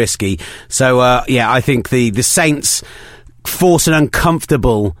Mitchell Trubisky. So, I think the Saints force an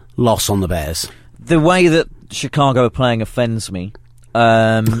uncomfortable loss on the Bears. The way that Chicago are playing offends me.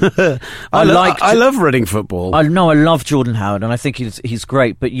 I love running football. I love Jordan Howard, and I think he's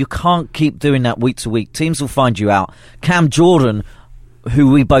great, but you can't keep doing that week to week. Teams will find you out. Cam Jordan,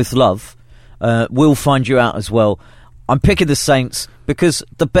 who we both love, will find you out as well. I'm picking the Saints because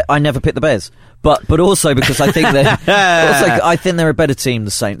I never pick the Bears, but also because I think they're a better team,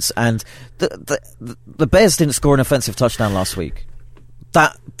 the Saints, and the Bears didn't score an offensive touchdown last week.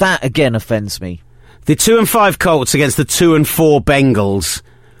 That again offends me. The 2-5 Colts against the 2-4 Bengals.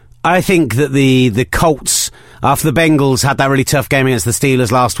 I think that the Colts, after the Bengals had that really tough game against the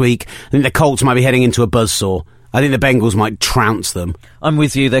Steelers last week, I think the Colts might be heading into a buzzsaw. I think the Bengals might trounce them. I'm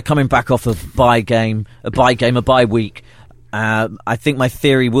with you. They're coming back off a bye week. I think my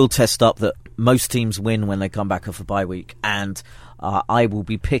theory will test up that most teams win when they come back off a bye week, and I will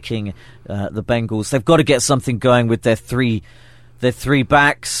be picking the Bengals. They've got to get something going with their three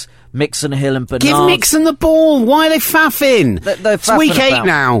backs. Mixon, Hill and Bernard. Give Mixon the ball. Why are they faffing? It's week 8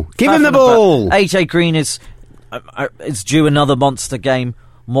 now. Give him the ball. AJ Green is due another monster game.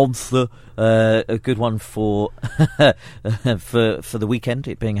 A good one for the weekend,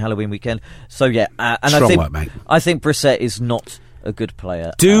 it being Halloween weekend. So yeah, I think Brissett is not a good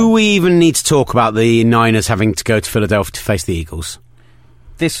player. Do we even need to talk about the Niners having to go to Philadelphia to face the Eagles?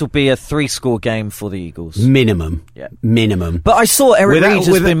 This will be a 3-score game for the Eagles. Minimum. Yeah. Minimum. But I saw Eric Reid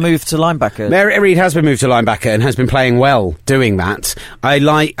has been moved to linebacker. Eric Reid has been moved to linebacker and has been playing well doing that.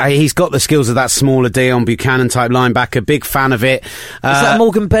 He's got the skills of that smaller Deion Buchanan type linebacker. Big fan of it. Is that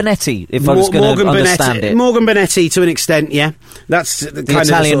Morgan Benetti, if I was going to understand it? Morgan Benetti, to an extent, yeah. That's the kind Italian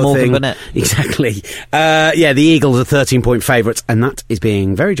of the sort of Morgan thing. Bennett. Exactly. The Eagles are 13-point favourites, and that is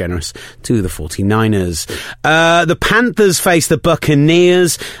being very generous to the 49ers. The Panthers face the Buccaneers.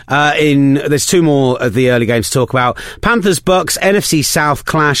 Panthers. There's two more of the early games to talk about. Panthers Bucks NFC South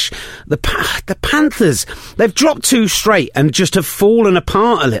clash. The Panthers, they've dropped 2 straight and just have fallen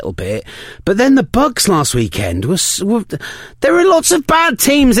apart a little bit. But then the Bucks last weekend there are lots of bad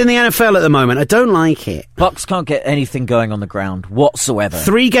teams in the NFL at the moment. I don't like it. Bucks can't get anything going on the ground whatsoever.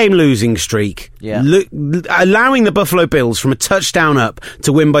 3-game losing streak. Yeah. Allowing the Buffalo Bills from a touchdown up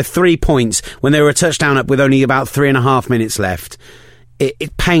to win by 3 points when they were a touchdown up with only about 3.5 minutes left.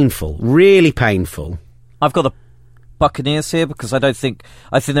 It's painful. Really painful. I've got the Buccaneers here because I think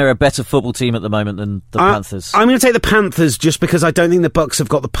they're a better football team at the moment than the Panthers. I'm going to take the Panthers just because I don't think the Bucks have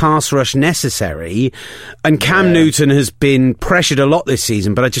got the pass rush necessary, and Cam Newton has been pressured a lot this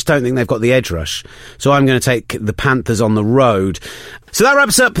season, but I just don't think they've got the edge rush. So I'm going to take the Panthers on the road. So that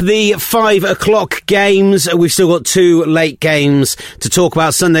wraps up the 5 o'clock games. We've still got 2 late games to talk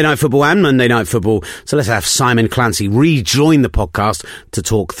about, Sunday Night Football and Monday Night Football. So let's have Simon Clancy rejoin the podcast to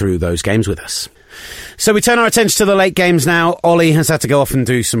talk through those games with us. So we turn our attention to the late games now. Ollie has had to go off and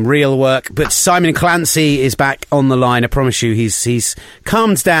do some real work, but Simon Clancy is back on the line. I promise you, he's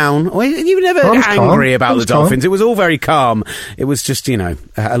calmed down. You were never angry about the Dolphins. It was all very calm. It was just, a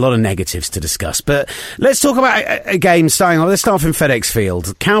lot of negatives to discuss. But let's talk about a game starting off. Let's start from FedEx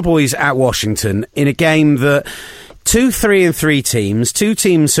Field. Cowboys at Washington in a game that 2 3-3 teams, 2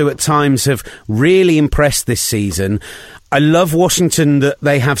 teams who at times have really impressed this season. I love Washington that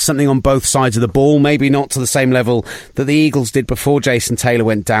they have something on both sides of the ball, maybe not to the same level that the Eagles did before Jason Taylor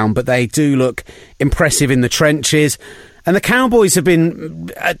went down, but they do look impressive in the trenches. And the Cowboys have been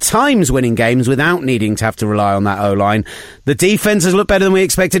at times winning games without needing to have to rely on that O-line. The defense has looked better than we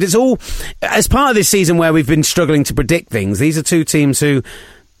expected. It's all as part of this season where we've been struggling to predict things. These are 2 teams who,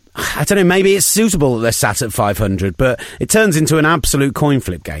 I don't know, maybe it's suitable that they're sat at 500, but it turns into an absolute coin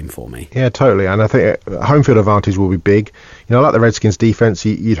flip game for me. Yeah, totally. And I think home field advantage will be big. Like the Redskins defense,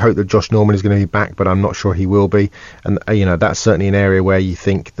 you'd hope that Josh Norman is going to be back, but I'm not sure he will be. And, that's certainly an area where you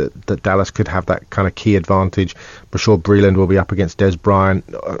think that Dallas could have that kind of key advantage. Brashard Breeland will be up against Des Bryant.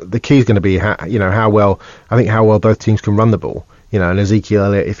 The key is going to be, how well both teams can run the ball. And Ezekiel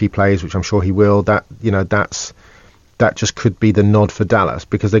Elliott, if he plays, which I'm sure he will, that just could be the nod for Dallas,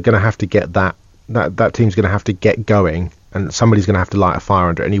 because they're going to have to get that team's going to have to get going, and somebody's going to have to light a fire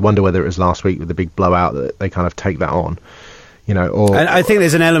under it. And you wonder whether it was last week with the big blowout that they kind of take that on. And I think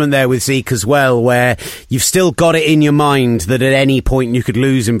there's an element there with Zeke as well, where you've still got it in your mind that at any point you could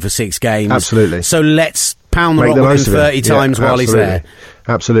lose him for 6 games. Absolutely. So let's pound the rock with him 30 times while he's there.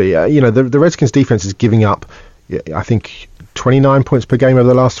 Absolutely. The Redskins defense is giving up, I think, 29 points per game over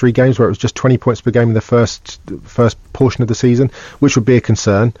the last 3 games, where it was just 20 points per game in the first portion of the season, which would be a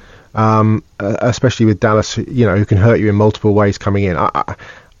concern, especially with Dallas, who can hurt you in multiple ways coming in.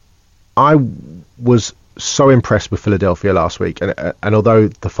 I was so impressed with Philadelphia last week, and although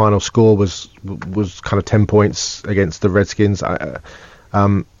the final score was kind of 10 points against the Redskins,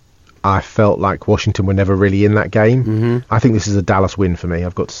 I felt like Washington were never really in that game. Mm-hmm. I think this is a Dallas win for me,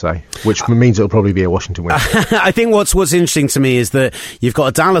 I've got to say, which means it'll probably be a Washington win. I think what's interesting to me is that you've got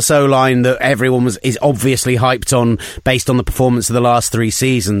a Dallas O-line that everyone is obviously hyped on based on the performance of the last 3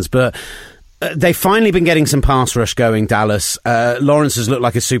 seasons, but they've finally been getting some pass rush going, Dallas. Lawrence has looked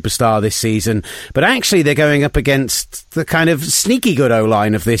like a superstar this season, but actually they're going up against the kind of sneaky good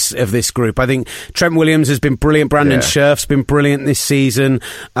O-line of this group. I think Trent Williams has been brilliant. Brandon Scherf's been brilliant this season.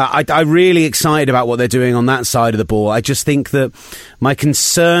 I'm really excited about what they're doing on that side of the ball. I just think that my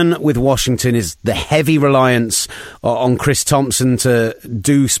concern with Washington is the heavy reliance on Chris Thompson to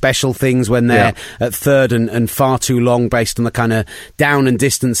do special things when they're at third and far too long based on the kind of down and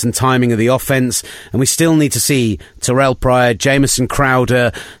distance and timing of the offense. And we still need to see Terrell Pryor, Jamison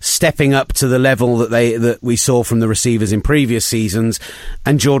Crowder stepping up to the level that we saw from the receivers in previous seasons,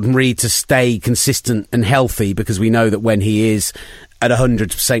 and Jordan Reed to stay consistent and healthy, because we know that when he is at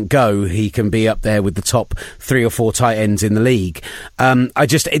 100% go, he can be up there with the top 3 or 4 tight ends in the league.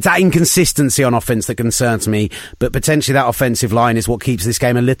 It's that inconsistency on offense that concerns me, but potentially that offensive line is what keeps this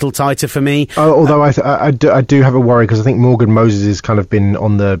game a little tighter for me. Although I do have a worry, because I think Morgan Moses has kind of been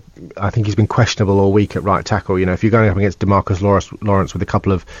I think he's been questionable all week at right tackle. If you're going up against DeMarcus Lawrence with a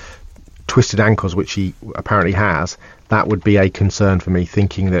couple of twisted ankles, which he apparently has, that would be a concern for me,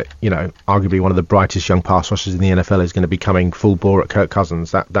 thinking that, arguably one of the brightest young pass rushers in the NFL is going to be coming full bore at Kirk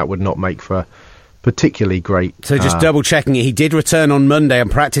Cousins. That would not make for particularly great. So just double checking it, he did return on Monday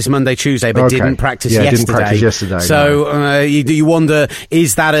and practice Monday, Tuesday, but didn't practice yesterday. Didn't practice yesterday. So you wonder,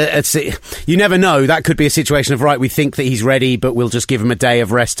 is that you never know, that could be a situation of, right, we think that he's ready, but we'll just give him a day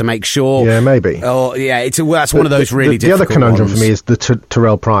of rest to make sure. Yeah, maybe. Or that's one of those really difficult ones. The other conundrum for me is the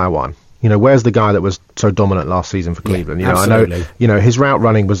Terrell Pryor one. You know, where's the guy that was so dominant last season for Cleveland? You know, absolutely. I know, you know, his route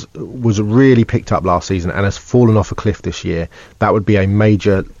running was really picked up last season and has fallen off a cliff this year. That would be a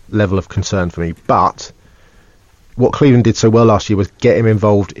major level of concern for me. But what Cleveland did so well last year was get him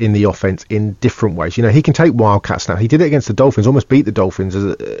involved in the offense in different ways. You know, he can take wildcat snaps. He did it against the Dolphins, almost beat the Dolphins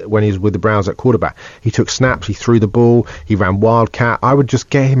when he was with the Browns at quarterback. He took snaps, he threw the ball, he ran wildcat. I would just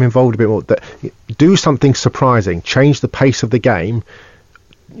get him involved a bit more. Do something surprising, change the pace of the game,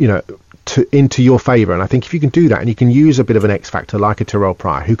 you know, into your favour. And I think if you can do that, and you can use a bit of an X factor like a Terrell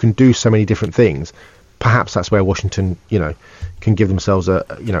Pryor, who can do so many different things, perhaps that's where Washington, you know, can give themselves a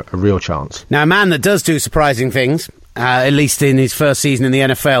real chance. Now, a man that does do surprising things, at least in his first season in the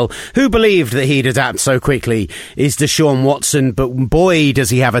NFL, who believed that he'd adapt so quickly, is Deshaun Watson. But boy, does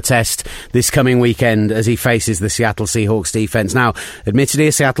he have a test this coming weekend as he faces the Seattle Seahawks defence. Now, admittedly,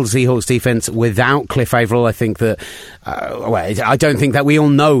 a Seattle Seahawks defence without Cliff Averill, I think that, I don't think that we all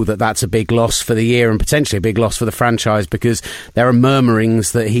know that that's a big loss for the year and potentially a big loss for the franchise, because there are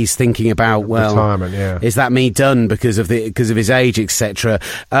murmurings that he's thinking about, well, retirement, yeah. Is that me done because of his age, etc.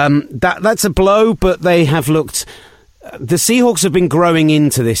 That's a blow, but they have looked. The Seahawks have been growing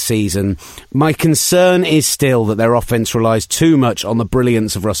into this season. My concern is still that their offense relies too much on the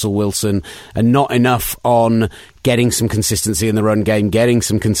brilliance of Russell Wilson and not enough on getting some consistency in the run game, getting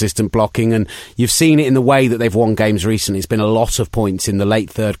some consistent blocking. And you've seen it in the way that they've won games recently. It's been a lot of points in the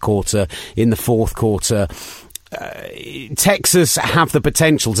late third quarter, in the fourth quarter. Texas have the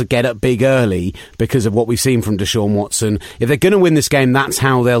potential to get up big early because of what we've seen from Deshaun Watson. If they're going to win this game, that's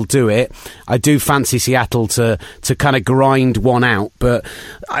how they'll do it. I do fancy Seattle to kind of grind one out, but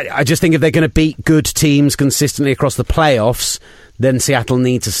I just think if they're going to beat good teams consistently across the playoffs, then Seattle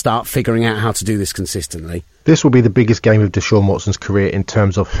need to start figuring out how to do this consistently. This will be the biggest game of Deshaun Watson's career in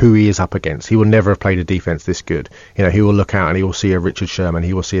terms of who he is up against. He will never have played a defence this good. You know, he will look out and he will see a Richard Sherman,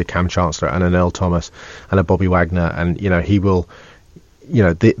 he will see a Cam Chancellor and an Earl Thomas and a Bobby Wagner, and, you know, he will, you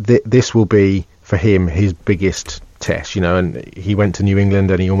know, this will be for him his biggest test, you know. And he went to New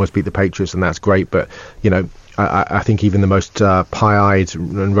England and he almost beat the Patriots, and that's great, but, you know, I think even the most pie-eyed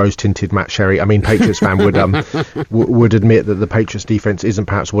and rose-tinted Matt Sherry, Patriots fan would admit that the Patriots defense isn't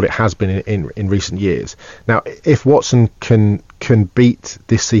perhaps what it has been in recent years. Now, if Watson can beat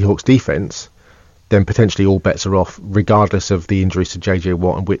this Seahawks defense, then potentially all bets are off, regardless of the injuries to JJ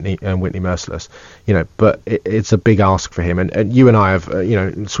Watt and Whitney Merciless. You know, but it's a big ask for him. And you and I have, you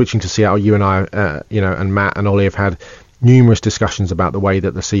know, switching to Seattle, you and I, you know, and Matt and Ollie have had numerous discussions about the way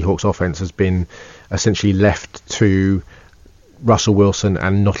that the Seahawks offense has been essentially left to Russell Wilson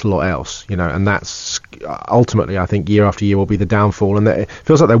and not a lot else, you know, and that's ultimately, I think, year after year will be the downfall. And it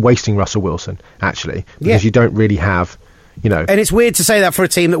feels like they're wasting Russell Wilson, actually, because you don't really have, you know. And it's weird to say that for a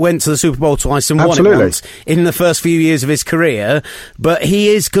team that went to the Super Bowl twice and won it once in the first few years of his career, but he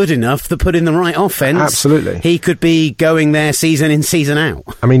is good enough to put in the right offense. Absolutely. He could be going there season in, season out.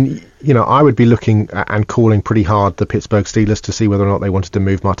 I mean, you know, I would be looking and calling pretty hard the Pittsburgh Steelers to see whether or not they wanted to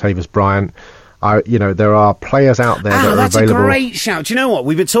move Martavis Bryant. You know, there are players out there that are that's available. A great shout. Do you know what?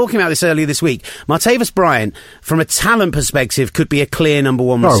 We've been talking about this earlier this week. Martavis Bryant, from a talent perspective, could be a clear number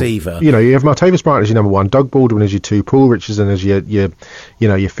one receiver. You know, you have Martavis Bryant as your number one, Doug Baldwin as your two, Paul Richardson as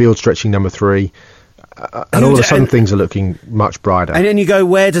your field stretching number three. And all of a sudden things are looking much brighter. And then you go,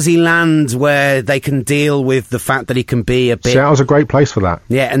 where does he land where they can deal with the fact that he can be a bit... Seattle's a great place for that.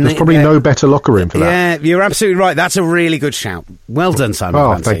 Yeah, and there's probably no better locker room for that. Yeah, you're absolutely right. That's a really good shout. Well done, Simon.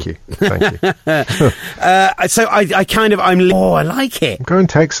 Oh, thank you. Thank you. So I like it. I'm going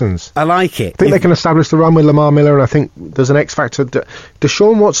Texans. I like it. I think they can establish the run with Lamar Miller, and I think there's an X factor.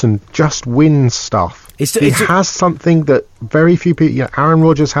 Deshaun Watson just wins stuff. He has something that very few people... You know, Aaron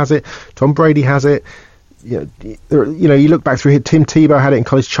Rodgers has it. Tom Brady has it. You know, you look back through it, Tim Tebow had it in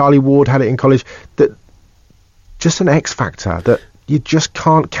college, Charlie Ward had it in college, that just an X factor that you just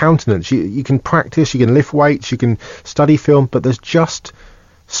can't countenance. You can practice, you can lift weights, you can study film, but there's just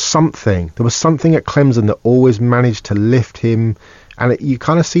something. There was something at Clemson that always managed to lift him, and you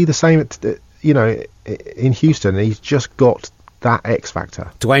kind of see the same in Houston. He's just got that X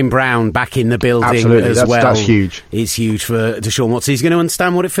factor. Dwayne Brown back in the building as well. That's huge. It's huge for Deshaun Watson. He's going to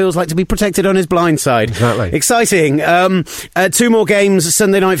understand what it feels like to be protected on his blind side. Exactly. Exciting. Two more games,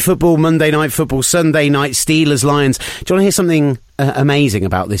 Sunday Night Football, Monday Night Football, Sunday night, Steelers, Lions. Do you want to hear something amazing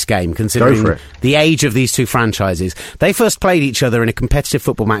about this game, considering the age of these two franchises? They first played each other in a competitive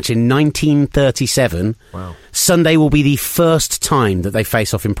football match in 1937. Wow. Sunday will be the first time that they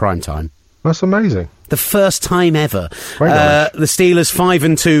face off in prime time. That's amazing. The first time ever. Very nice. The Steelers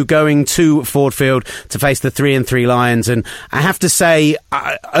 5-2 going to Ford Field to face the 3-3 Lions. And I have to say,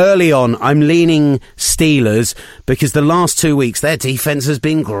 early on, I'm leaning Steelers because the last 2 weeks, their defence has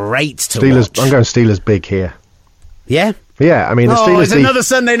been great to watch. I'm going Steelers big here. Yeah? Yeah, I mean, the Steelers... it's another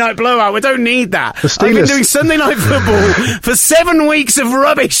Sunday night blowout. We don't need that. The Steelers... I've been doing Sunday night football for 7 weeks of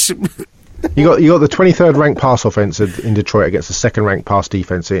rubbish. You got the 23rd ranked pass offense in Detroit against the 2nd ranked pass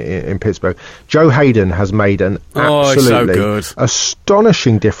defense in Pittsburgh. Joe Hayden has made an absolutely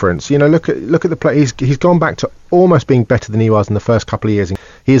astonishing difference. You know, look at the play. He's gone back to almost being better than he was in the first couple of years.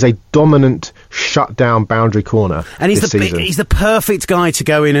 He is a dominant shut down boundary corner. And he's the perfect guy to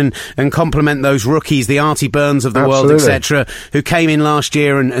go in and complement those rookies, the Artie Burns of the world, etc., who came in last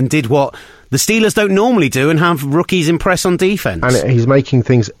year and did what the Steelers don't normally do and have rookies impress on defence. And he's making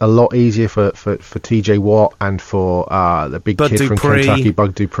things a lot easier for TJ Watt and for the big Bud kid Dupree. from Kentucky,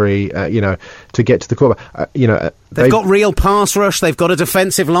 Bud Dupree, to get to the quarterback. They've got real pass rush. They've got a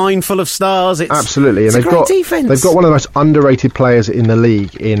defensive line full of stars. Absolutely. And they've got defense. They've got one of the most underrated players in the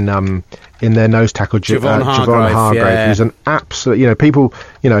league in their nose tackle, Javon Hargrave, yeah. who's an absolute. People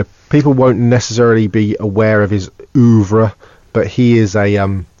won't necessarily be aware of his oeuvre, but he is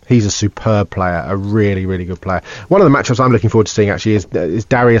he's a superb player, a really, really good player. One of the matchups I'm looking forward to seeing actually is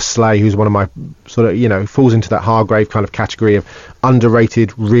Darius Slay, who's one of my sort of, falls into that Hargrave kind of category of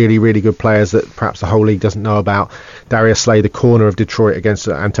underrated, really, really good players that perhaps the whole league doesn't know about. Darius Slay, the corner of Detroit against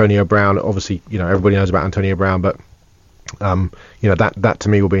Antonio Brown. Obviously, everybody knows about Antonio Brown, but that to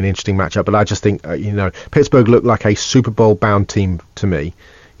me will be an interesting matchup. But I just think, Pittsburgh look like a Super Bowl bound team to me.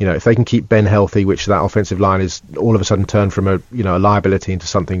 If they can keep Ben healthy, which that offensive line is all of a sudden turned from a liability into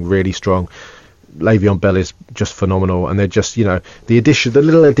something really strong. Le'Veon Bell is just phenomenal, and they're just the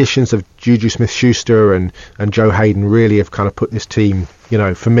little additions of Juju Smith-Schuster and Joe Hayden really have kind of put this team,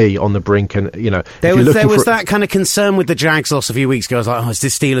 for me, on the brink. And there was that kind of concern with the Jags loss a few weeks ago. I was like, is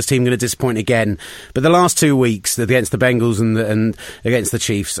this Steelers team going to disappoint again? But the last 2 weeks against the Bengals and against the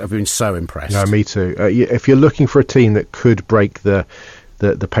Chiefs, I've been so impressed. No, me too. If you're looking for a team that could break the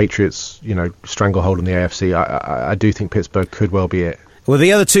Patriots, stranglehold in the AFC, I do think Pittsburgh could well be it. Well,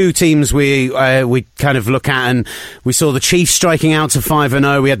 the other two teams we kind of look at, and we saw the Chiefs striking out to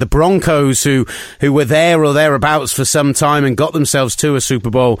 5-0. We had the Broncos who were there or thereabouts for some time and got themselves to a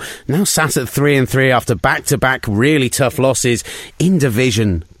Super Bowl. Now sat at 3-3 after back-to-back really tough losses in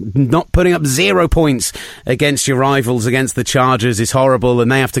division. Not putting up 0 points against your rivals, against the Chargers, is horrible,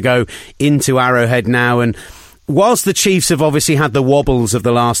 and they have to go into Arrowhead now. And whilst the Chiefs have obviously had the wobbles of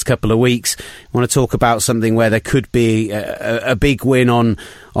the last couple of weeks, I want to talk about something where there could be a big win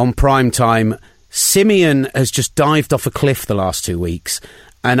on prime time. Simeon has just dived off a cliff the last 2 weeks,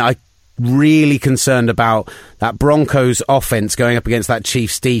 and I'm really concerned about that Broncos offense going up against that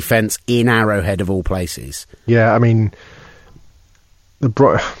Chiefs defense in Arrowhead of all places. Yeah, I mean, the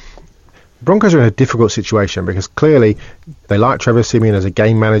Broncos are in a difficult situation because clearly they like Trevor Siemian as a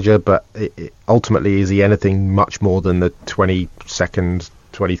game manager, but ultimately is he anything much more than the 22nd,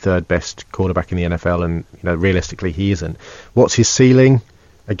 23rd best quarterback in the NFL? And realistically, he isn't. What's his ceiling?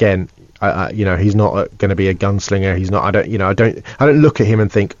 Again, he's not going to be a gunslinger. He's not. I don't look at him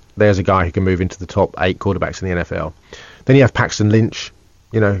and think there's a guy who can move into the top 8 quarterbacks in the NFL. Then you have Paxton Lynch,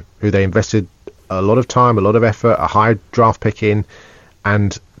 who they invested a lot of time, a lot of effort, a high draft pick in.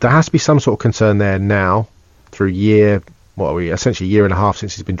 And there has to be some sort of concern there now, through essentially a year and a half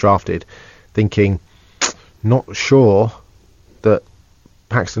since he's been drafted, thinking, not sure that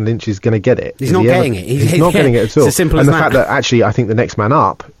Paxton Lynch is going to get it. He's not getting it. He's not getting it at all. It's as simple as that. And the fact that actually I think the next man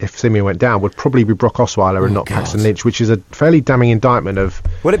up, if Simeon went down, would probably be Brock Osweiler and not Paxton Lynch, which is a fairly damning indictment of...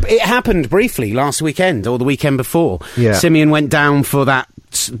 Well, it happened briefly last weekend or the weekend before. Yeah. Simeon went down for that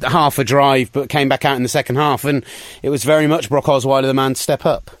half a drive but came back out in the second half, and it was very much Brock Osweiler the man to step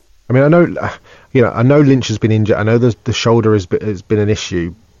up. I mean, I know Lynch has been injured. I know the shoulder has been an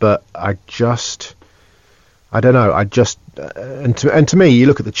issue, but I don't know. And to me, you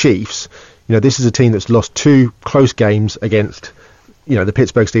look at the Chiefs. This is a team that's lost 2 close games against the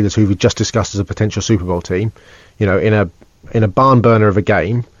Pittsburgh Steelers, who we just discussed as a potential Super Bowl team. In a barn burner of a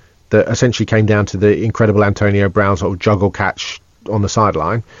game that essentially came down to the incredible Antonio Brown sort of juggle catch on the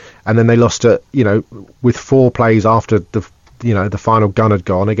sideline, and then they lost with 4 plays after the final gun had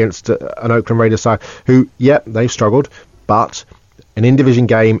gone against an Oakland Raiders side who, they've struggled, but an in-division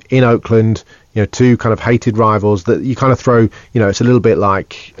game in Oakland, 2 kind of hated rivals that you kind of throw, it's a little bit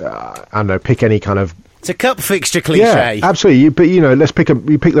like, pick any kind of It's a cup fixture cliche. Yeah, absolutely. Let's pick the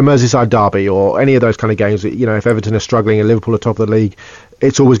Merseyside derby or any of those kind of games. If Everton are struggling and Liverpool are top of the league,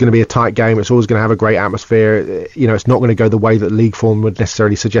 it's always going to be a tight game. It's always going to have a great atmosphere. It's not going to go the way that league form would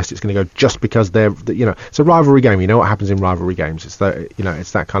necessarily suggest it's going to go, just because it's a rivalry game. You know what happens in rivalry games. It's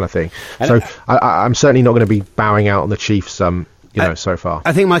that kind of thing. So I'm certainly not going to be bowing out on the Chiefs. So far.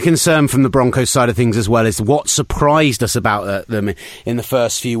 I think my concern from the Broncos side of things as well is what surprised us about them in the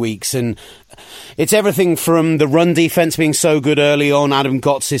first few weeks. And it's everything from the run defence being so good early on. Adam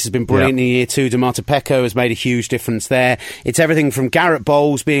Gotsis has been brilliant in year 2. Damata Pecco has made a huge difference there. It's everything from Garrett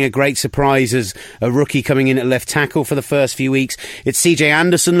Bowles being a great surprise as a rookie coming in at left tackle for the first few weeks. It's CJ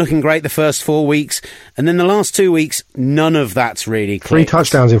Anderson looking great the first 4 weeks. And then the last 2 weeks, none of that's really clicked. 3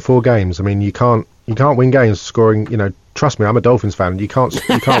 touchdowns in 4 games. I mean, you can't win games scoring, Trust me, I'm a Dolphins fan. You can't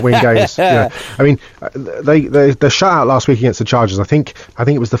win games. I mean, they shut out last week against the Chargers. I think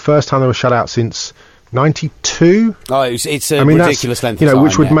it was the first time they were shut out since '92. Oh, it's a ridiculous length of time.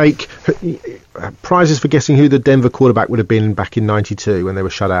 Which would make prizes for guessing who the Denver quarterback would have been back in '92 when they were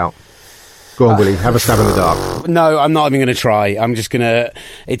shut out. Go on, Willie. Have a stab in the dark. No, I'm not even going to try. I'm just going to...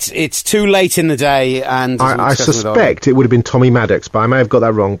 It's too late in the day, and... I suspect it would have been Tommy Maddox, but I may have got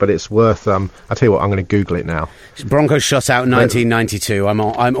that wrong, but it's worth... I'll tell you what, I'm going to Google it now. Broncos shut out in 1992. I'm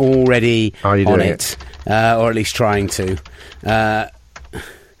already on it. Or at least trying to. I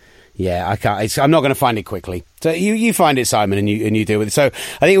can't... I'm not going to find it quickly. So you find it, Simon, and you deal with it. So I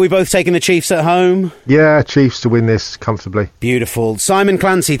think we're both taking the Chiefs at home. Yeah, Chiefs to win this comfortably. Beautiful. Simon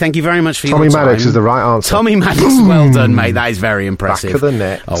Clancy, thank you very much for your time. Tommy Maddox is the right answer. Tommy Maddox, well done, mate. That is very impressive. Back of the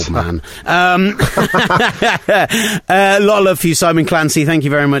net. Old man. A lot of love for you, Simon Clancy. Thank you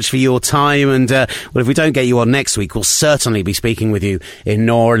very much for your time. And if we don't get you on next week, we'll certainly be speaking with you in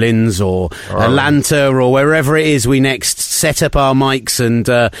New Orleans or Atlanta or wherever it is we next set up our mics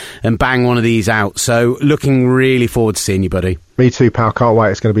and bang one of these out. So looking really forward to seeing you, buddy. Me too, pal. Can't wait.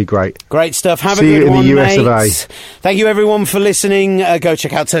 It's going to be great. Great stuff. Have See a good you in one, the US mate. of A. Thank you, everyone, for listening. Go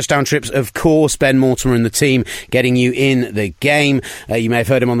check out Touchdown Trips, of course. Ben Mortimer and the team getting you in the game. You may have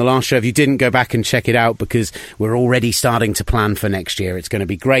heard him on the last show. If you didn't, go back and check it out because we're already starting to plan for next year. It's going to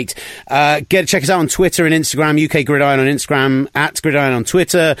be great. Check us out on Twitter and Instagram. UK Gridiron on Instagram, at Gridiron on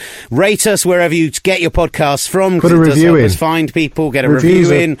Twitter. Rate us wherever you get your podcasts from. Put a review in. Find people, get a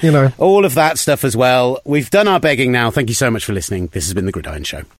review in. All of that stuff as well. We've done our begging now. Thank you so much for listening. This has been the Gridiron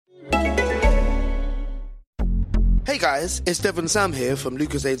Show. Hey guys, it's Devon Sam here from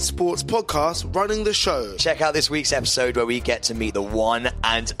Lucasade Sports Podcast, running the show. Check out this week's episode where we get to meet the one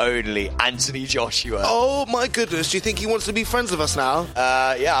and only Anthony Joshua. Oh my goodness, do you think he wants to be friends with us now?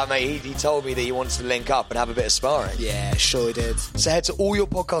 Yeah, mate, he told me that he wants to link up and have a bit of sparring. Yeah, sure he did. So head to all your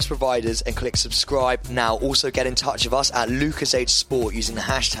podcast providers and click subscribe now. Also get in touch with us at Lucasade Sport using the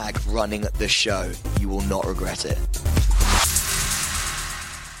hashtag running the show. You will not regret it.